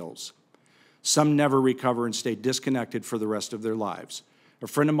coping skills. Some never recover and stay disconnected for the rest of their lives. A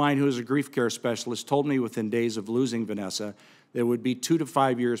friend of mine who is a grief care specialist told me within days of losing Vanessa that it would be 2 to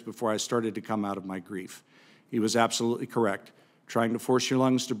 5 years before I started to come out of my grief. He was absolutely correct. Trying to force your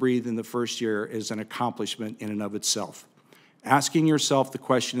lungs to breathe in the first year is an accomplishment in and of itself. Asking yourself the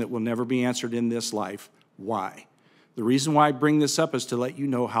question that will never be answered in this life, why? The reason why I bring this up is to let you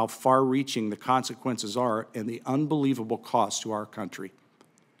know how far-reaching the consequences are and the unbelievable cost to our country.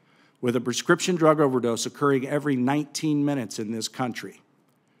 With a prescription drug overdose occurring every 19 minutes in this country,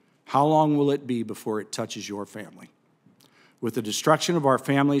 how long will it be before it touches your family? With the destruction of our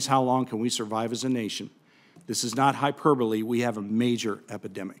families, how long can we survive as a nation? This is not hyperbole. We have a major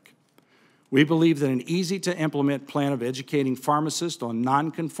epidemic. We believe that an easy-to-implement plan of educating pharmacists on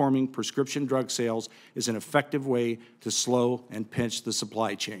non-conforming prescription drug sales is an effective way to slow and pinch the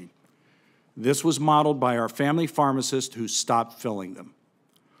supply chain. This was modeled by our family pharmacists who stopped filling them.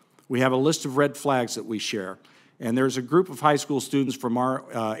 We have a list of red flags that we share, and there's a group of high school students from our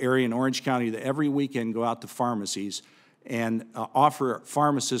area in Orange County that every weekend go out to pharmacies and offer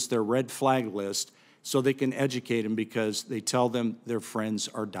pharmacists their red flag list so they can educate them because they tell them their friends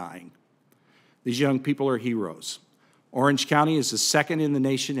are dying. These young people are heroes. Orange County is the second in the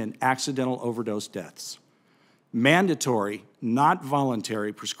nation in accidental overdose deaths. Mandatory, not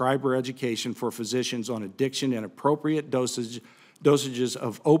voluntary, prescriber education for physicians on addiction and appropriate dosages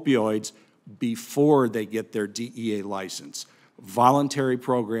of opioids before they get their DEA license. Voluntary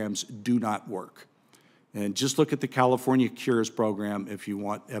programs do not work. And just look at the California Cures program if you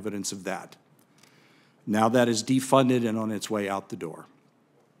want evidence of that. Now that is defunded and on its way out the door.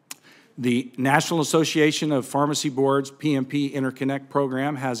 The National Association of Pharmacy Boards PMP Interconnect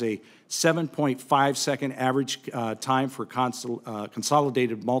program has a 7.5-second average time for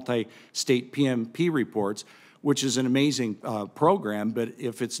consolidated multi-state PMP reports, which is an amazing program, but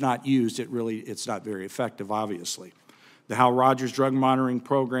if it's not used, it's not very effective, obviously. The Hal Rogers Drug Monitoring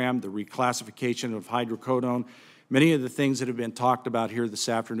Program, the reclassification of hydrocodone, many of the things that have been talked about here this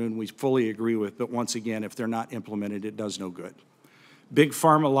afternoon we fully agree with, but once again, if they're not implemented, it does no good. Big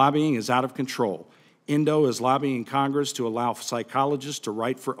pharma lobbying is out of control. Indo is lobbying Congress to allow psychologists to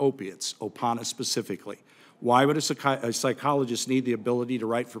write for opiates, Opana specifically. Why would a psychologist need the ability to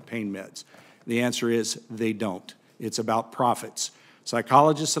write for pain meds? The answer is they don't. It's about profits.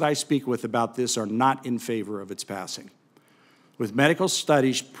 Psychologists that I speak with about this are not in favor of its passing. With medical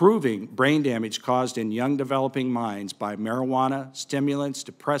studies proving brain damage caused in young developing minds by marijuana, stimulants,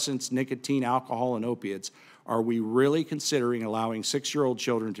 depressants, nicotine, alcohol, and opiates, are we really considering allowing 6-year-old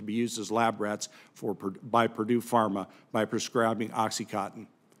children to be used as lab rats by Purdue Pharma by prescribing OxyContin?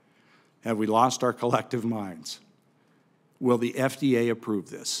 Have we lost our collective minds? Will the FDA approve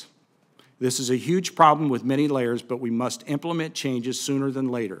this? This is a huge problem with many layers, but we must implement changes sooner than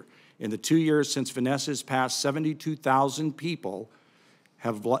later. In the 2 years since Vanessa has passed, 72,000 people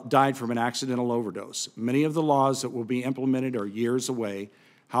have died from an accidental overdose. Many of the laws that will be implemented are years away.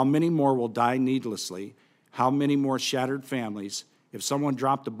 How many more will die needlessly? How many more shattered families? If someone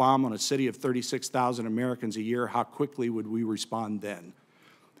dropped a bomb on a city of 36,000 Americans a year, how quickly would we respond then?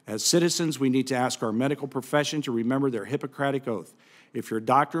 As citizens, we need to ask our medical profession to remember their Hippocratic oath. If your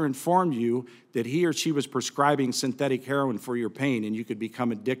doctor informed you that he or she was prescribing synthetic heroin for your pain and you could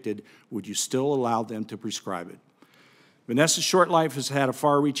become addicted, would you still allow them to prescribe it? Vanessa's short life has had a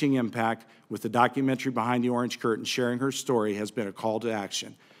far-reaching impact. With the documentary Behind the Orange Curtain, sharing her story has been a call to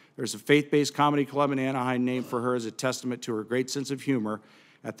action. There's a faith-based comedy club in Anaheim named for her as a testament to her great sense of humor.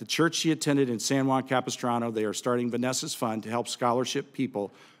 At the church she attended in San Juan Capistrano, they are starting Vanessa's Fund to help scholarship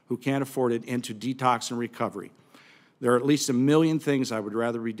people who can't afford it into detox and recovery. There are at least 1 million things I would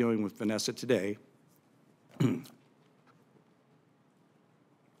rather be doing with Vanessa today,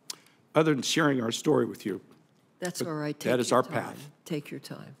 other than sharing our story with you. That's But all right. that is our path. Take your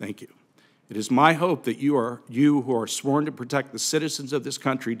time. Thank you. It is my hope that you who are sworn to protect the citizens of this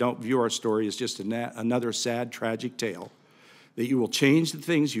country don't view our story as just another sad, tragic tale, that you will change the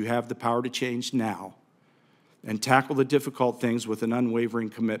things you have the power to change now and tackle the difficult things with an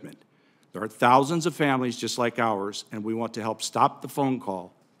unwavering commitment. There are thousands of families just like ours, and we want to help stop the phone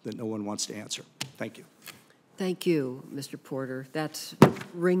call that no one wants to answer. Thank you. Thank you, Mr. Porter. That's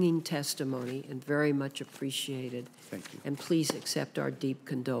ringing testimony and very much appreciated. Thank you. And please accept our deep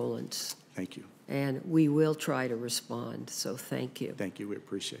condolence. Thank you. And we will try to respond, so thank you. Thank you. We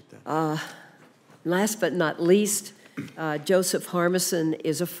appreciate that. Last but not least, Joseph Harmison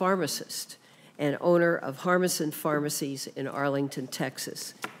is a pharmacist and owner of Harmison Pharmacies in Arlington,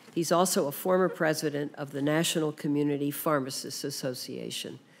 Texas. He's also a former president of the National Community Pharmacists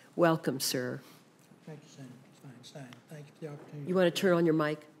Association. Welcome, sir. Thank you, Senator Feinstein. Thank you for the opportunity. You want to turn on your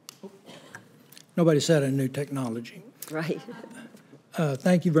mic? Nobody said I knew technology. Right.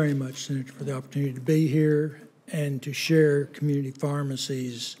 Thank you very much, Senator, for the opportunity to be here and to share community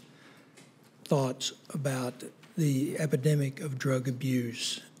pharmacies' thoughts about the epidemic of drug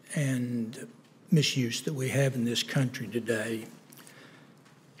abuse and misuse that we have in this country today.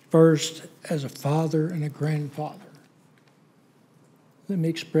 First, as a father and a grandfather let me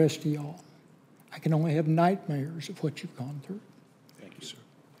express to y'all, I can only have nightmares of what you've gone through. Thank you, sir.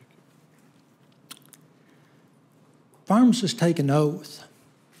 Pharmacists take an oath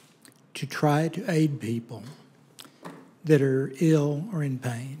to try to aid people that are ill or in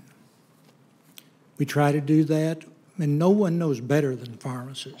pain. We try to do that, and no one knows better than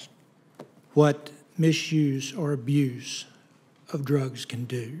pharmacists what misuse or abuse of drugs can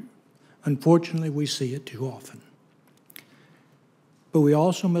do. Unfortunately, we see it too often. But we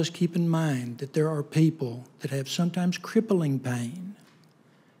also must keep in mind that there are people that have sometimes crippling pain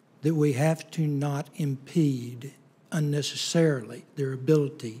that we have to not impede unnecessarily their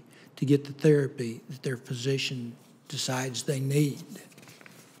ability to get the therapy that their physician decides they need.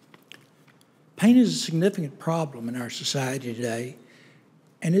 Pain is a significant problem in our society today,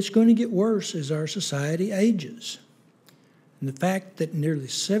 and it's going to get worse as our society ages. And the fact that nearly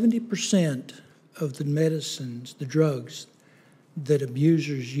 70% of the medicines, the drugs that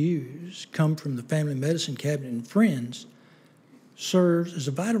abusers use come from the family medicine cabinet and friends serves as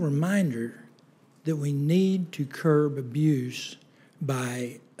a vital reminder that we need to curb abuse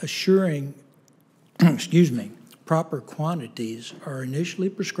by assuring, proper quantities are initially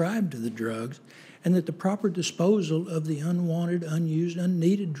prescribed to the drugs, and that the proper disposal of the unwanted, unused,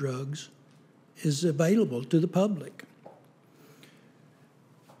 unneeded drugs is available to the public.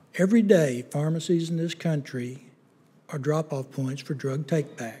 Every day, pharmacies in this country are drop-off points for drug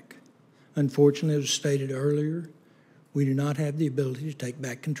take-back. Unfortunately, as stated earlier, we do not have the ability to take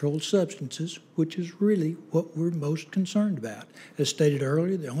back controlled substances, which is really what we're most concerned about. As stated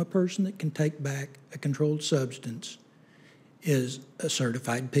earlier, the only person that can take back a controlled substance is a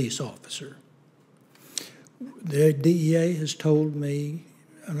certified peace officer. The DEA has told me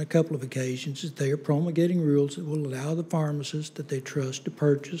on a couple of occasions that they are promulgating rules that will allow the pharmacists that they trust to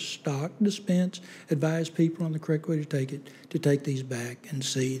purchase, stock, dispense, advise people on the correct way to take these back and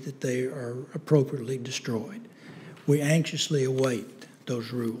see that they are appropriately destroyed. We anxiously await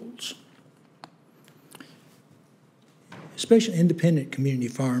those rules. Especially independent community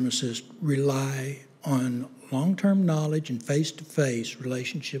pharmacists rely on long-term knowledge and face-to-face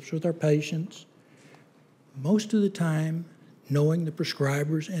relationships with our patients, most of the time knowing the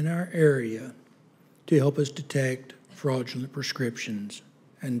prescribers in our area to help us detect fraudulent prescriptions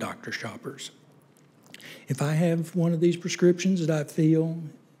and doctor shoppers. If I have one of these prescriptions that I feel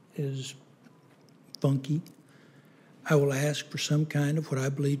is funky, I will ask for some kind of what I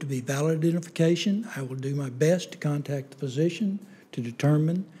believe to be valid identification. I will do my best to contact the physician to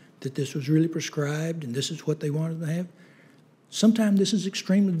determine that this was really prescribed and this is what they wanted to have. Sometimes this is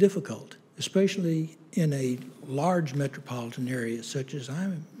extremely difficult, especially in a large metropolitan area such as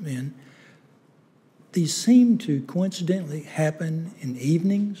I'm in. These seem to coincidentally happen in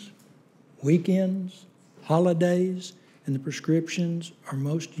evenings, weekends, holidays, and the prescriptions are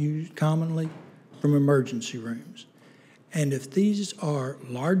most used commonly from emergency rooms. And if these are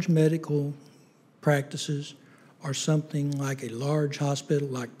large medical practices or something like a large hospital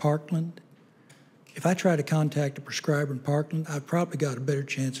like Parkland, if I try to contact a prescriber in Parkland, I've probably got a better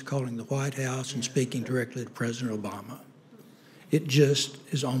chance of calling the White House and speaking directly to President Obama. It just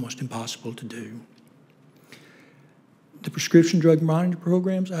is almost impossible to do. The prescription drug monitoring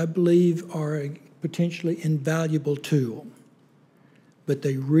programs, I believe, are a potentially invaluable tool, but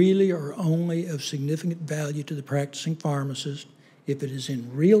they really are only of significant value to the practicing pharmacist if it is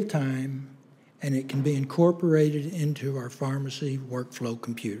in real time and it can be incorporated into our pharmacy workflow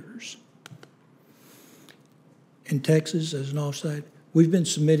computers. In Texas, as an offsite, we've been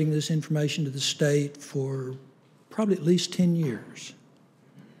submitting this information to the state for probably at least 10 years.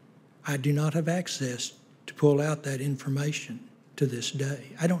 I do not have access to pull out that information to this day.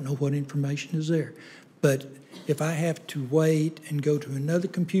 I don't know what information is there. But if I have to wait and go to another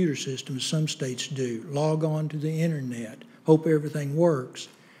computer system, as some states do, log on to the internet, hope everything works,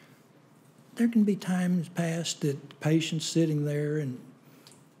 there can be times past that patients sitting there, and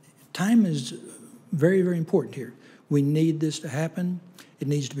time is very, very important here. We need this to happen. It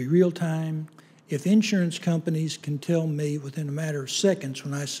needs to be real time. If insurance companies can tell me within a matter of seconds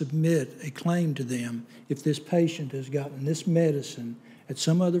when I submit a claim to them, if this patient has gotten this medicine at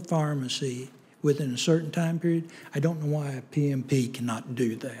some other pharmacy within a certain time period, I don't know why a PMP cannot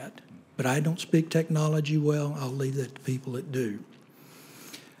do that. But I don't speak technology well. I'll leave that to people that do.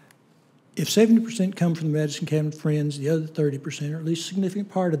 If 70% come from the medicine cabinet friends, the other 30%, or at least a significant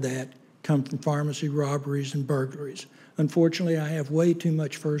part of that, come from pharmacy robberies and burglaries. Unfortunately, I have way too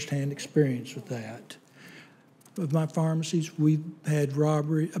much firsthand experience with that. Of my pharmacies, we've had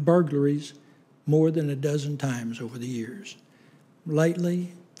burglaries more than a dozen times over the years.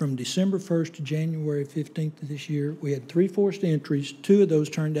 Lately, from December 1st to January 15th of this year, we had 3 forced entries. 2 of those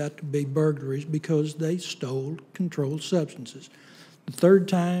turned out to be burglaries because they stole controlled substances. The 3rd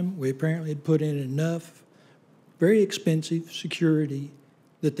time, we apparently had put in enough very expensive security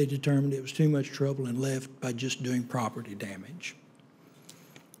that they determined it was too much trouble and left by just doing property damage.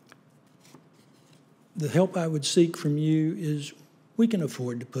 The help I would seek from you is we can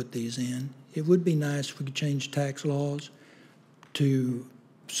afford to put these in. It would be nice if we could change tax laws to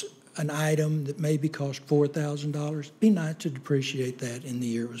an item that maybe cost $4,000. It'd be nice to depreciate that in the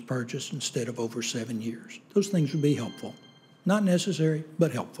year it was purchased instead of over 7 years. Those things would be helpful. Not necessary,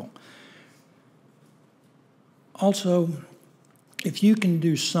 but helpful. Also, if you can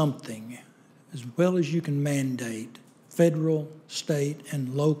do something, as well as you can mandate, federal, state,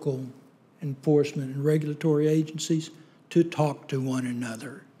 and local enforcement and regulatory agencies to talk to one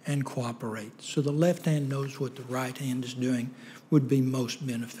another and cooperate, so the left hand knows what the right hand is doing, would be most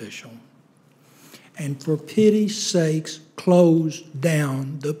beneficial. And for pity's sakes, close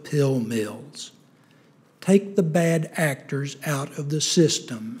down the pill mills. Take the bad actors out of the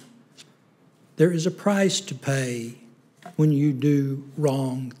system. There is a price to pay when you do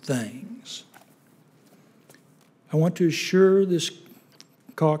wrong things. I want to assure this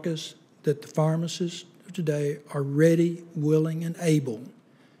caucus that the pharmacists of today are ready, willing, and able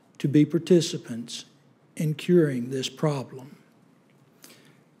to be participants in curing this problem.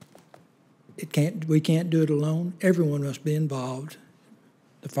 We can't do it alone. Everyone must be involved.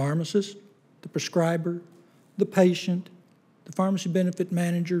 The pharmacist, the prescriber, the patient, the pharmacy benefit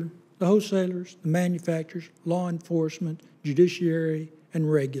manager, the wholesalers, the manufacturers, law enforcement, judiciary,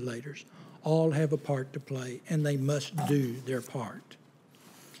 and regulators all have a part to play, and they must do their part.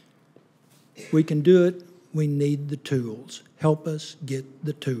 We can do it. We need the tools. Help us get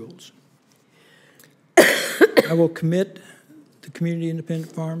the tools. I will commit the community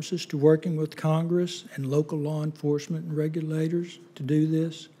independent pharmacists to working with Congress and local law enforcement and regulators to do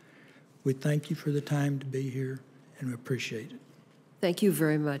this. We thank you for the time to be here, and we appreciate it. Thank you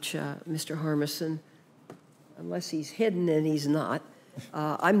very much, Mr. Harmison. Unless he's hidden, and he's not,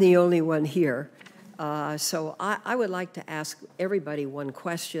 I'm the only one here. So I would like to ask everybody one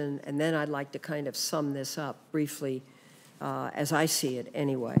question, and then I'd like to kind of sum this up briefly as I see it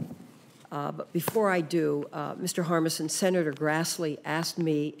anyway. But before I do, Mr. Harmison, Senator Grassley asked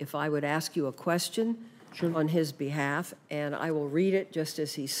me if I would ask you a question on his behalf, and I will read it just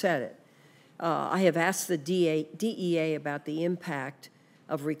as he said it. I have asked the DEA about the impact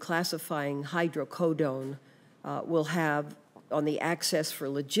of reclassifying hydrocodone will have on the access for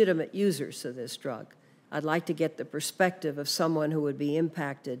legitimate users of this drug. I'd like to get the perspective of someone who would be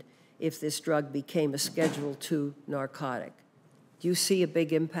impacted if this drug became a Schedule II narcotic. Do you see a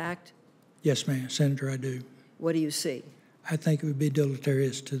big impact? Yes, ma'am, Senator, I do. What do you see? I think it would be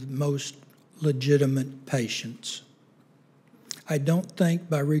deleterious to the most legitimate patients. I don't think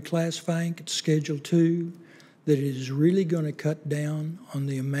by reclassifying it to Schedule II that it is really going to cut down on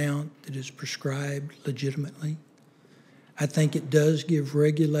the amount that is prescribed legitimately. I think it does give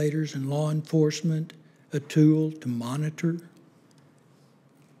regulators and law enforcement a tool to monitor,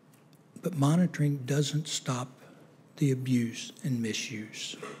 but monitoring doesn't stop the abuse and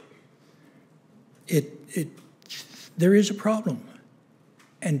misuse. There is a problem,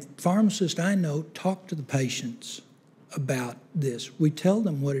 and pharmacists I know talk to the patients about this. We tell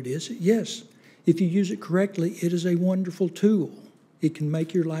them what it is. Yes, if you use it correctly, it is a wonderful tool. It can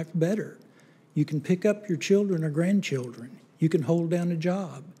make your life better. You can pick up your children or grandchildren. You can hold down a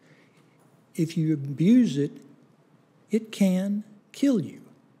job. If you abuse it, it can kill you.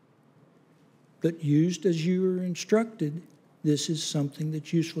 But used as you are instructed, this is something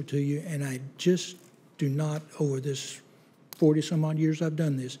that's useful to you, and I just do not, over this 40-some-odd years I've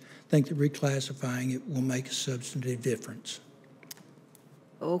done this, think that reclassifying it will make a substantive difference.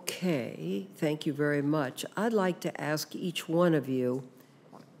 Okay, thank you very much. I'd like to ask each one of you,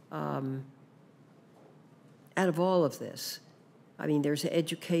 out of all of this, I mean, there's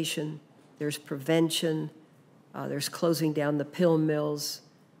education, there's prevention, there's closing down the pill mills,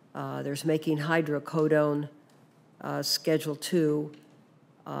 there's making hydrocodone Schedule II,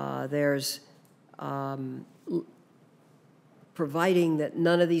 there's providing that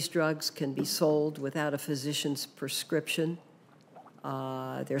none of these drugs can be sold without a physician's prescription.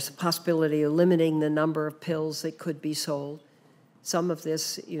 There's a possibility of limiting the number of pills that could be sold. Some of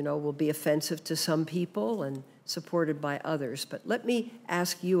this, you know, will be offensive to some people and supported by others. But let me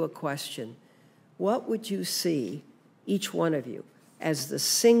ask you a question. What would you see, each one of you, as the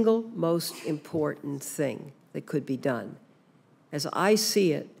single most important thing that could be done? As I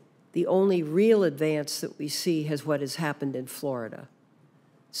see it, the only real advance that we see is what has happened in Florida.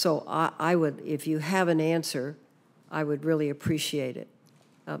 So I would, if you have an answer, I would really appreciate it.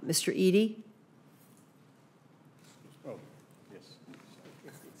 Mr. Eady? Oh, yes.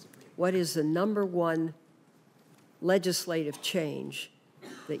 What is the number one legislative change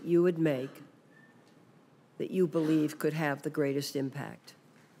that you would make that you believe could have the greatest impact?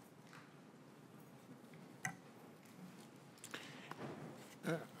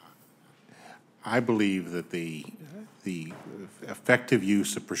 I believe that the effective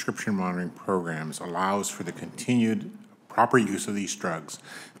use of prescription monitoring programs allows for the continued proper use of these drugs,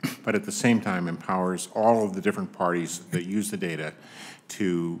 but at the same time empowers all of the different parties that use the data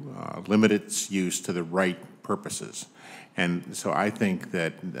to limit its use to the right purposes. And so I think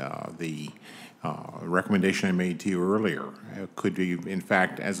that the recommendation I made to you earlier could be, in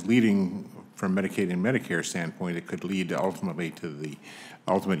fact, as leading from Medicaid and Medicare standpoint, it could lead ultimately to the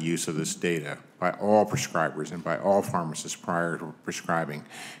ultimate use of this data by all prescribers and by all pharmacists prior to prescribing,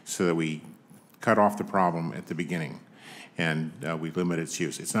 so that we cut off the problem at the beginning and we limit its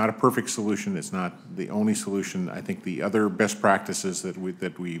use. It's not a perfect solution. It's not the only solution. I think the other best practices that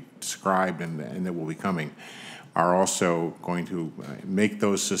we described and that will be coming are also going to make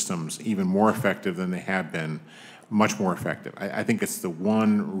those systems even more effective than they have been, much more effective. I think it's the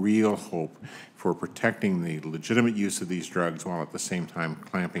one real hope for protecting the legitimate use of these drugs while at the same time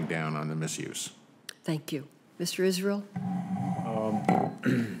clamping down on the misuse. Thank you. Mr. Israel?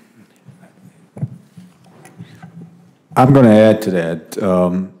 I'm going to add to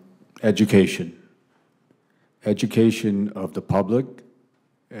that education. Education of the public,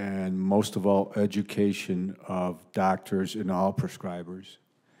 and most of all, education of doctors and all prescribers.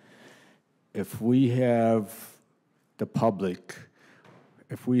 If we have the public,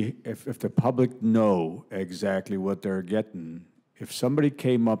 if the public know exactly what they're getting, if somebody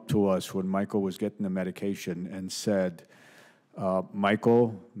came up to us when Michael was getting the medication and said,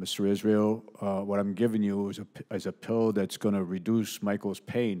 Michael, Mr. Israel, what I'm giving you is a pill that's going to reduce Michael's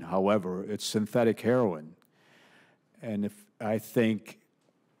pain. However, it's synthetic heroin. And if I think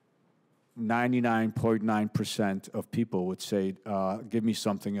 99.9% of people would say, give me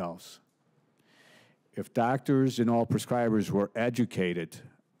something else. If doctors and all prescribers were educated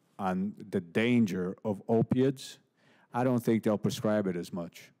on the danger of opiates, I don't think they'll prescribe it as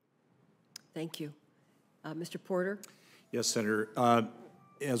much. Thank you. Mr. Porter? Yes, Senator.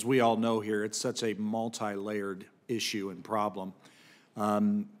 As we all know here, it's such a multi-layered issue and problem.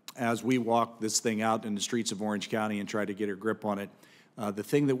 As we walk this thing out in the streets of Orange County and try to get a grip on it, the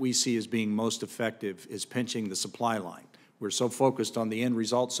thing that we see as being most effective is pinching the supply line. We're so focused on the end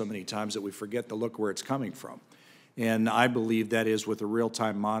result so many times that we forget to look where it's coming from. And I believe that is with a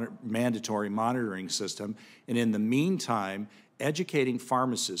real-time mandatory monitoring system. And in the meantime, educating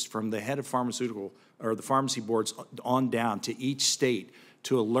pharmacists from the head of pharmaceutical or the pharmacy boards on down to each state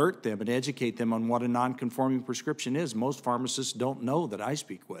to alert them and educate them on what a non-conforming prescription is. Most pharmacists don't know that I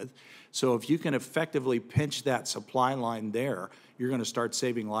speak with. So if you can effectively pinch that supply line there, you're going to start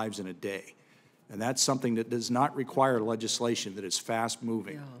saving lives in a day. And that's something that does not require legislation, that is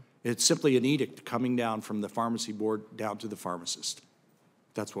fast-moving. Yeah. It's simply an edict coming down from the pharmacy board down to the pharmacist.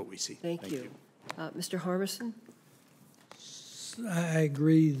 That's what we see. Thank you. Mr. Harmison? I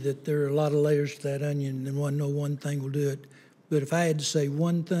agree that there are a lot of layers to that onion, and no one thing will do it. But if I had to say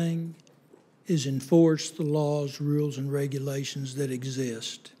one thing, is enforce the laws, rules, and regulations that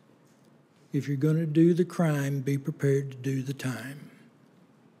exist. If you're going to do the crime, be prepared to do the time.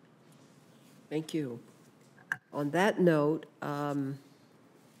 Thank you. On that note,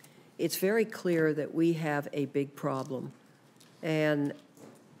 it's very clear that we have a big problem. And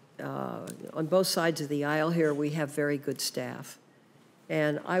on both sides of the aisle here, we have very good staff.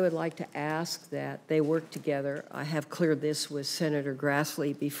 And I would like to ask that they work together. I have cleared this with Senator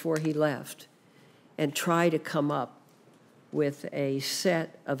Grassley before he left, and try to come up with a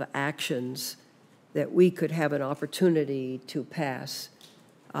set of actions that we could have an opportunity to pass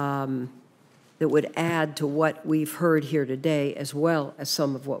that would add to what we've heard here today, as well as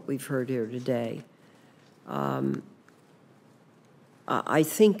some of what we've heard here today. I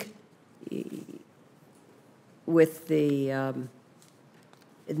think with the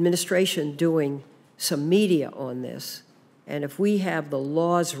administration doing some media on this, and if we have the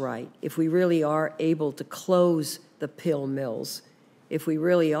laws right, if we really are able to close the pill mills, if we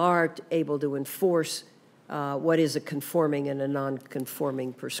really are able to enforce what is a conforming and a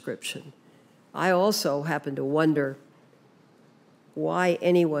non-conforming prescription. I also happen to wonder why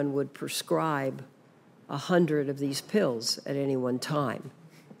anyone would prescribe 100 of these pills at any one time.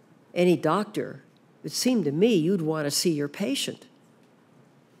 Any doctor, it seemed to me you'd want to see your patient.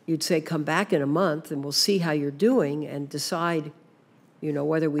 You'd say, come back in a month and we'll see how you're doing and decide you know,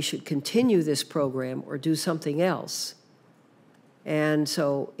 whether we should continue this program or do something else. And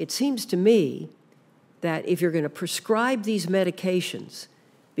so it seems to me that if you're going to prescribe these medications,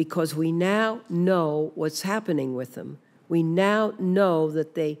 because we now know what's happening with them, we now know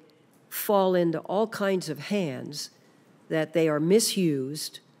that they fall into all kinds of hands, that they are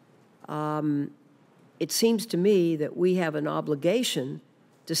misused, it seems to me that we have an obligation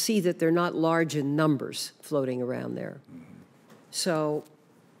to see that they're not large in numbers floating around there. So,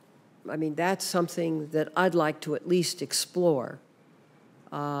 I mean, that's something that I'd like to at least explore.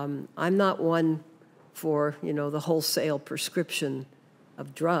 I'm not one for, you know, the wholesale prescription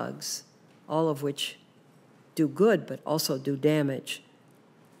of drugs, all of which do good but also do damage.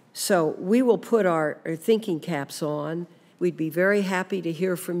 So we will put our thinking caps on. We'd be very happy to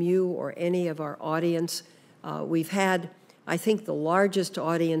hear from you or any of our audience. We've had, I think, the largest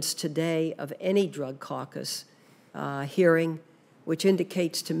audience today of any drug caucus hearing, which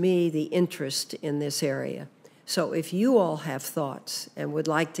indicates to me the interest in this area. So if you all have thoughts and would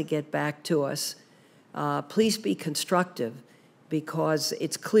like to get back to us, please be constructive, because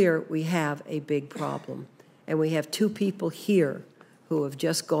it's clear we have a big problem. And we have two people here who have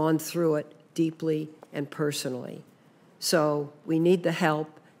just gone through it deeply and personally. So we need the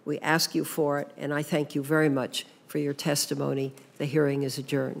help. We ask you for it, and I thank you very much for your testimony. The hearing is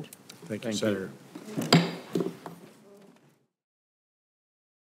adjourned. Thank you, Senator.